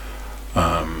game,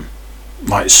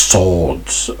 like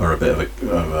swords are a bit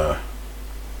of a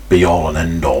be all and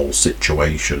end all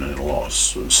situation in a lot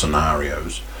of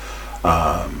scenarios.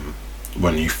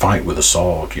 When you fight with a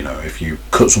sword, you know, if you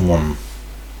cut someone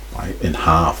like in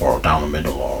half or down the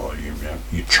middle, or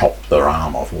you chop their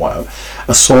arm off, or whatever,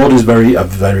 a sword is a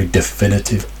very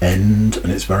definitive end,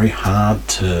 and it's very hard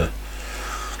to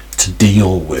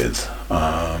deal with.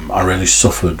 I really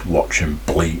suffered watching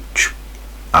Bleach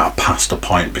past a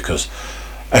point because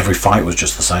every fight was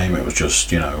just the same. It was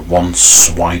just, you know, one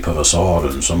swipe of a sword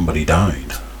and somebody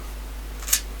died.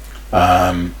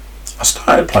 I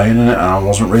started playing in it and I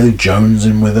wasn't really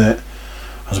jonesing with it.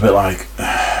 I was a bit like,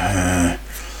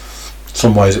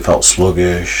 some ways it felt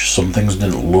sluggish, some things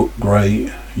didn't look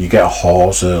great. You get a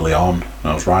horse early on, and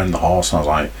I was riding the horse and I was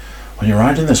like, when you're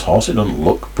riding this horse it doesn't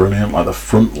look brilliant, like the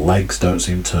front legs don't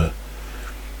seem to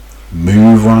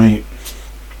move right.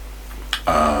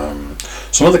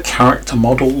 Some of the character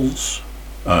models,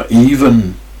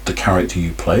 even the character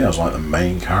you play as, like the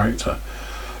main character,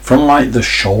 from like the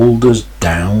shoulders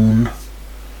down,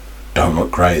 don't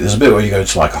look great. There's a bit where you go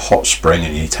to like a hot spring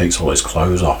and he takes all his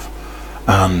clothes off,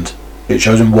 and it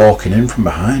shows him walking in from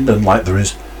behind, and like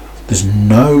there's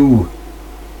no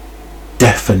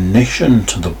definition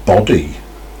to the body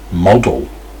model.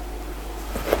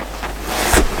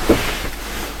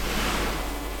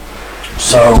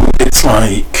 So it's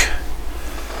like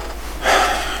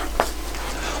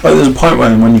there's a point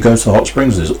when you go to the hot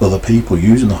springs, there's other people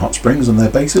using the hot springs, and they're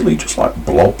basically just like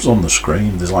blobs on the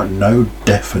screen. There's like no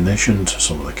definition to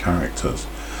some of the characters,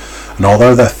 and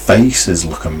although their faces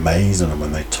look amazing and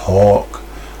when they talk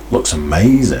looks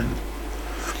amazing,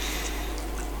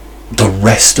 the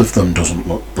rest of them doesn't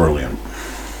look brilliant.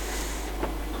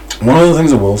 One of the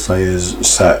things I will say is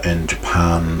set in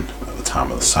Japan at the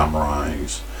time of the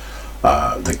samurais.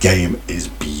 The game is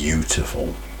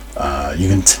beautiful. You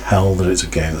can tell that it's a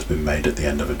game that's been made at the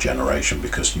end of a generation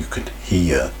because you can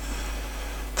hear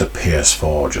the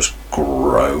PS4 just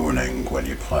groaning when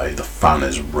you play. The fan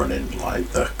is running like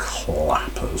the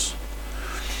clappers.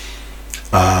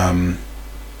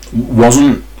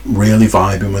 Wasn't really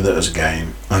vibing with it as a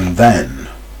game, and then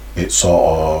it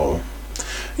sort of,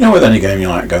 You know, with any game you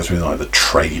like go through like the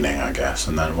training, I guess,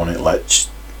 and then when it lets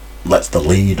the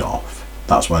lead off,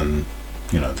 that's when,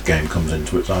 you know, the game comes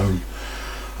into its own.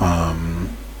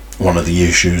 One of the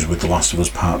issues with The Last of Us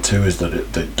Part 2 is that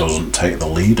it doesn't take the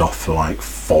lead off for like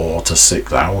 4 to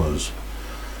 6 hours.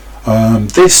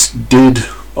 This did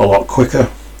a lot quicker,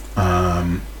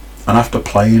 and after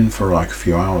playing for like a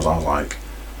few hours, I was like,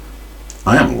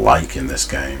 I am liking this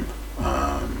game.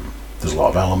 There's a lot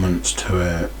of elements to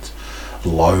it,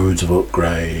 loads of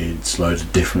upgrades, loads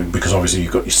of different, because obviously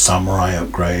you've got your samurai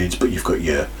upgrades, but you've got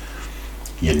your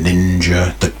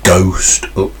ninja, the ghost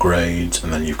upgrades,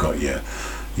 and then you've got your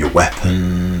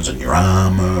weapons and your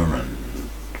armour and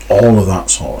all of that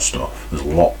sort of stuff. There's a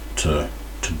lot to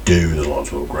do, there's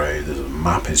lots of upgrades, the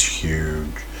map is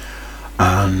huge,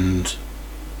 and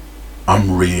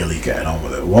I'm really getting on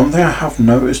with it. One thing I have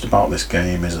noticed about this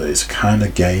game is that it's a kind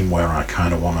of game where I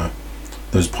kind of want to,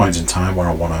 there's points in time where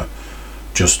I want to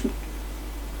just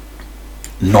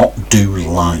not do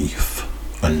life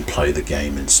and play the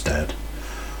game instead.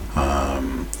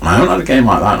 And I haven't had a game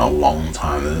like that in a long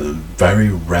time. Very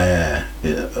rare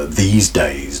these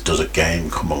days does a game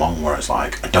come along where it's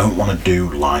like, I don't want to do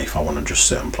life, I want to just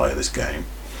sit and play this game.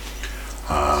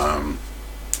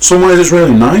 Some ways it's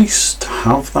really nice to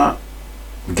have that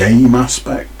game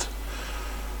aspect,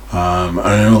 and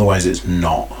in other ways it's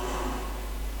not.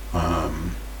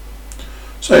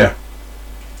 So yeah,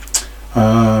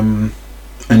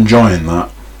 enjoying that.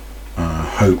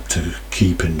 Hope to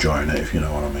keep enjoying it, if you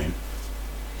know what I mean.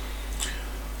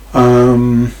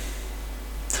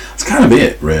 That's kind of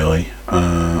it, really.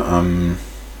 I'm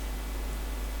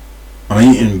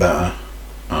eating better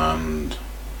and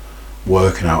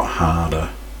working out harder.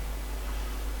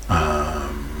 I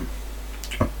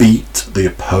beat the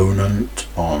opponent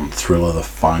on Thriller the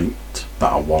Fight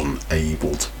that I wasn't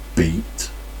able to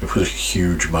beat. It was a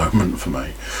huge moment for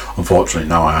me. Unfortunately,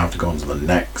 now I have to go on to the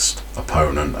next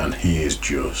opponent, and he is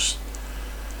just...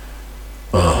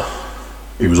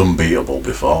 he was unbeatable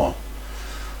before.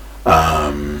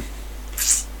 I've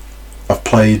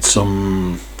played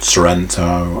some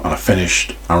Sorrento, and I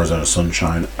finished Arizona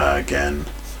Sunshine again.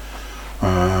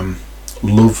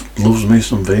 Loves me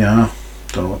some VR.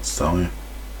 Don't know what to tell you.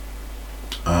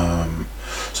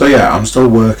 So yeah, I'm still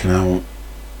working out.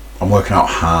 I'm working out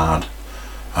hard.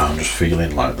 I'm just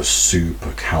feeling like the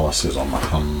super calluses on my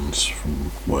hands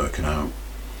from working out.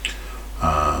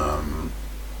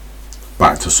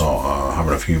 Back to sort of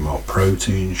having a few more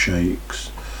protein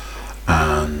shakes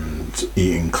and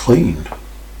eating clean.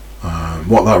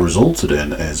 What that resulted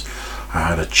in is I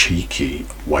had a cheeky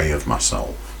way of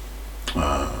myself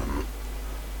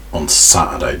on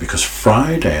Saturday, because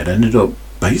Friday I'd ended up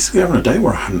basically having a day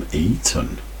where I hadn't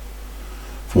eaten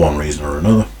for one reason or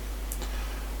another.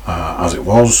 As it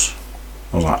was,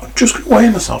 I was like, I'm just going to weigh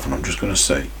myself and I'm just going to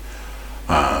see.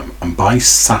 And by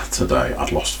Saturday,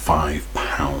 I'd lost 5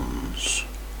 pounds.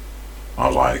 I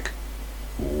was like,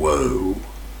 whoa.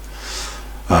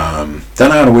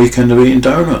 Then I had a weekend of eating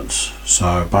donuts.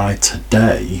 So by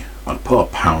today, I'd put a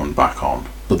pound back on.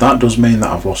 But that does mean that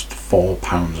I've lost 4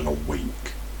 pounds in a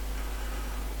week,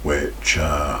 which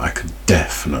I could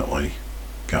definitely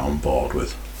get on board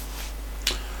with.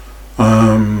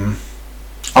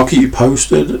 I'll keep you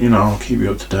posted, I'll keep you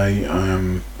up to date.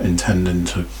 I'm intending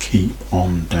to keep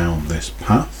on down this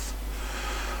path.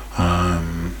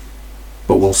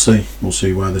 But we'll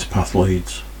see where this path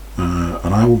leads.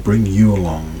 And I will bring you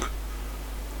along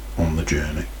on the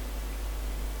journey.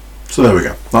 So there we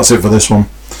go. That's it for this one.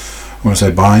 I'm going to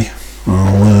say bye.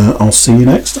 I'll see you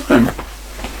next time.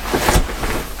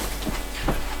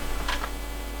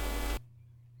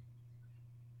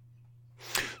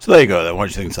 So there you go then. What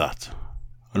do you think of that?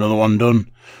 Another one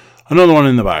done. Another one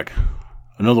in the bag.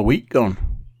 Another week gone.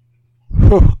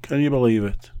 Whew, can you believe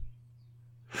it?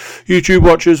 YouTube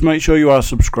watchers, make sure you are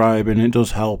subscribing. It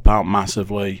does help out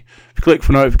massively. If you click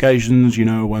for notifications, you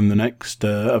know when the next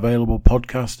available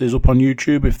podcast is up on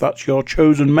YouTube, if that's your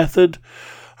chosen method.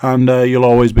 And you'll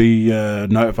always be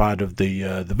notified of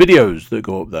the videos that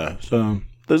go up there. So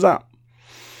there's that.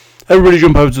 Everybody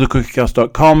jump over to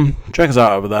thecookiecast.com. Check us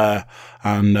out over there.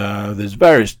 And there's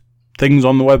various things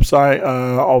on the website.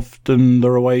 Often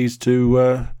there are ways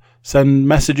to send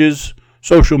messages,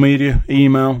 social media,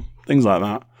 email, things like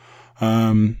that.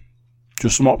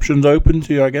 Just some options open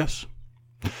to you, I guess.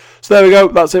 So there we go.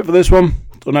 That's it for this one.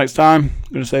 Till next time,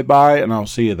 I'm going to say bye, and I'll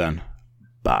see you then.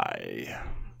 Bye.